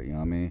board. You know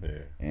what I mean?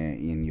 Yeah.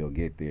 And you'll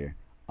get there.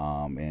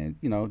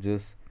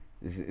 Just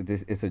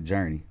it's a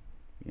journey.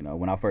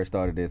 When I first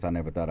started this, I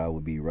never thought I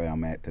would be where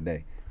I'm at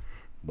today,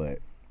 but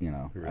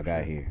I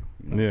got here.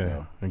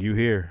 So. And you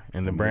here,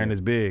 and the brand is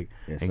big,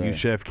 yes, and sir. you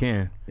Chef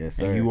Ken, Yes,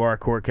 sir. and you are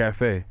Court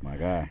Cafe. My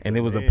guy. And it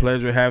was a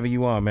pleasure having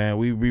you on, man.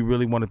 We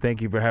really want to thank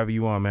you for having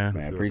you on, man.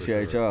 Man,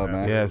 appreciate y'all,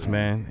 man. Yes,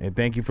 man. And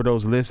thank you for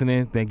those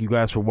listening. Thank you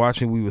guys for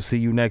watching. We will see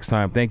you next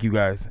time. Thank you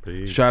guys.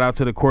 Peace. Shout out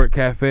to the Court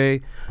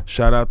Cafe.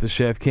 Shout out to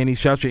Chef Kenny.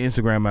 Shout your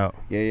Instagram out.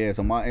 Yeah.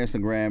 So my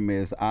Instagram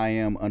is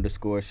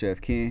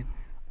Iam_Chef Ken.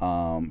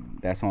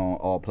 That's on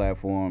all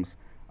platforms.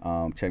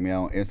 Check me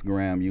out on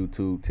Instagram,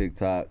 YouTube,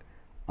 TikTok.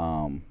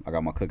 I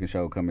got my cooking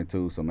show coming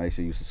too, so make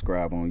sure you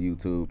subscribe on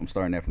YouTube. I'm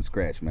starting that from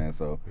scratch, man.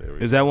 So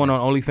is that one on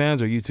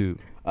OnlyFans or YouTube?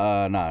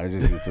 Nah, it's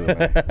just YouTube,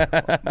 man.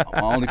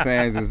 My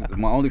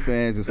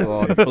OnlyFans is for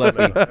all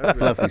the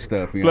fluffy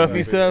stuff. You fluffy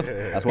know? stuff.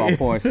 That's why I'm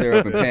pouring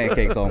syrup and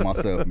pancakes on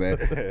myself,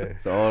 man.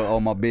 So all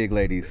my big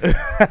ladies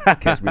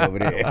catch me over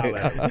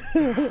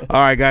there.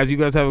 All right, guys, you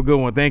guys have a good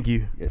one. Thank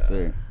you. Yes,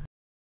 sir.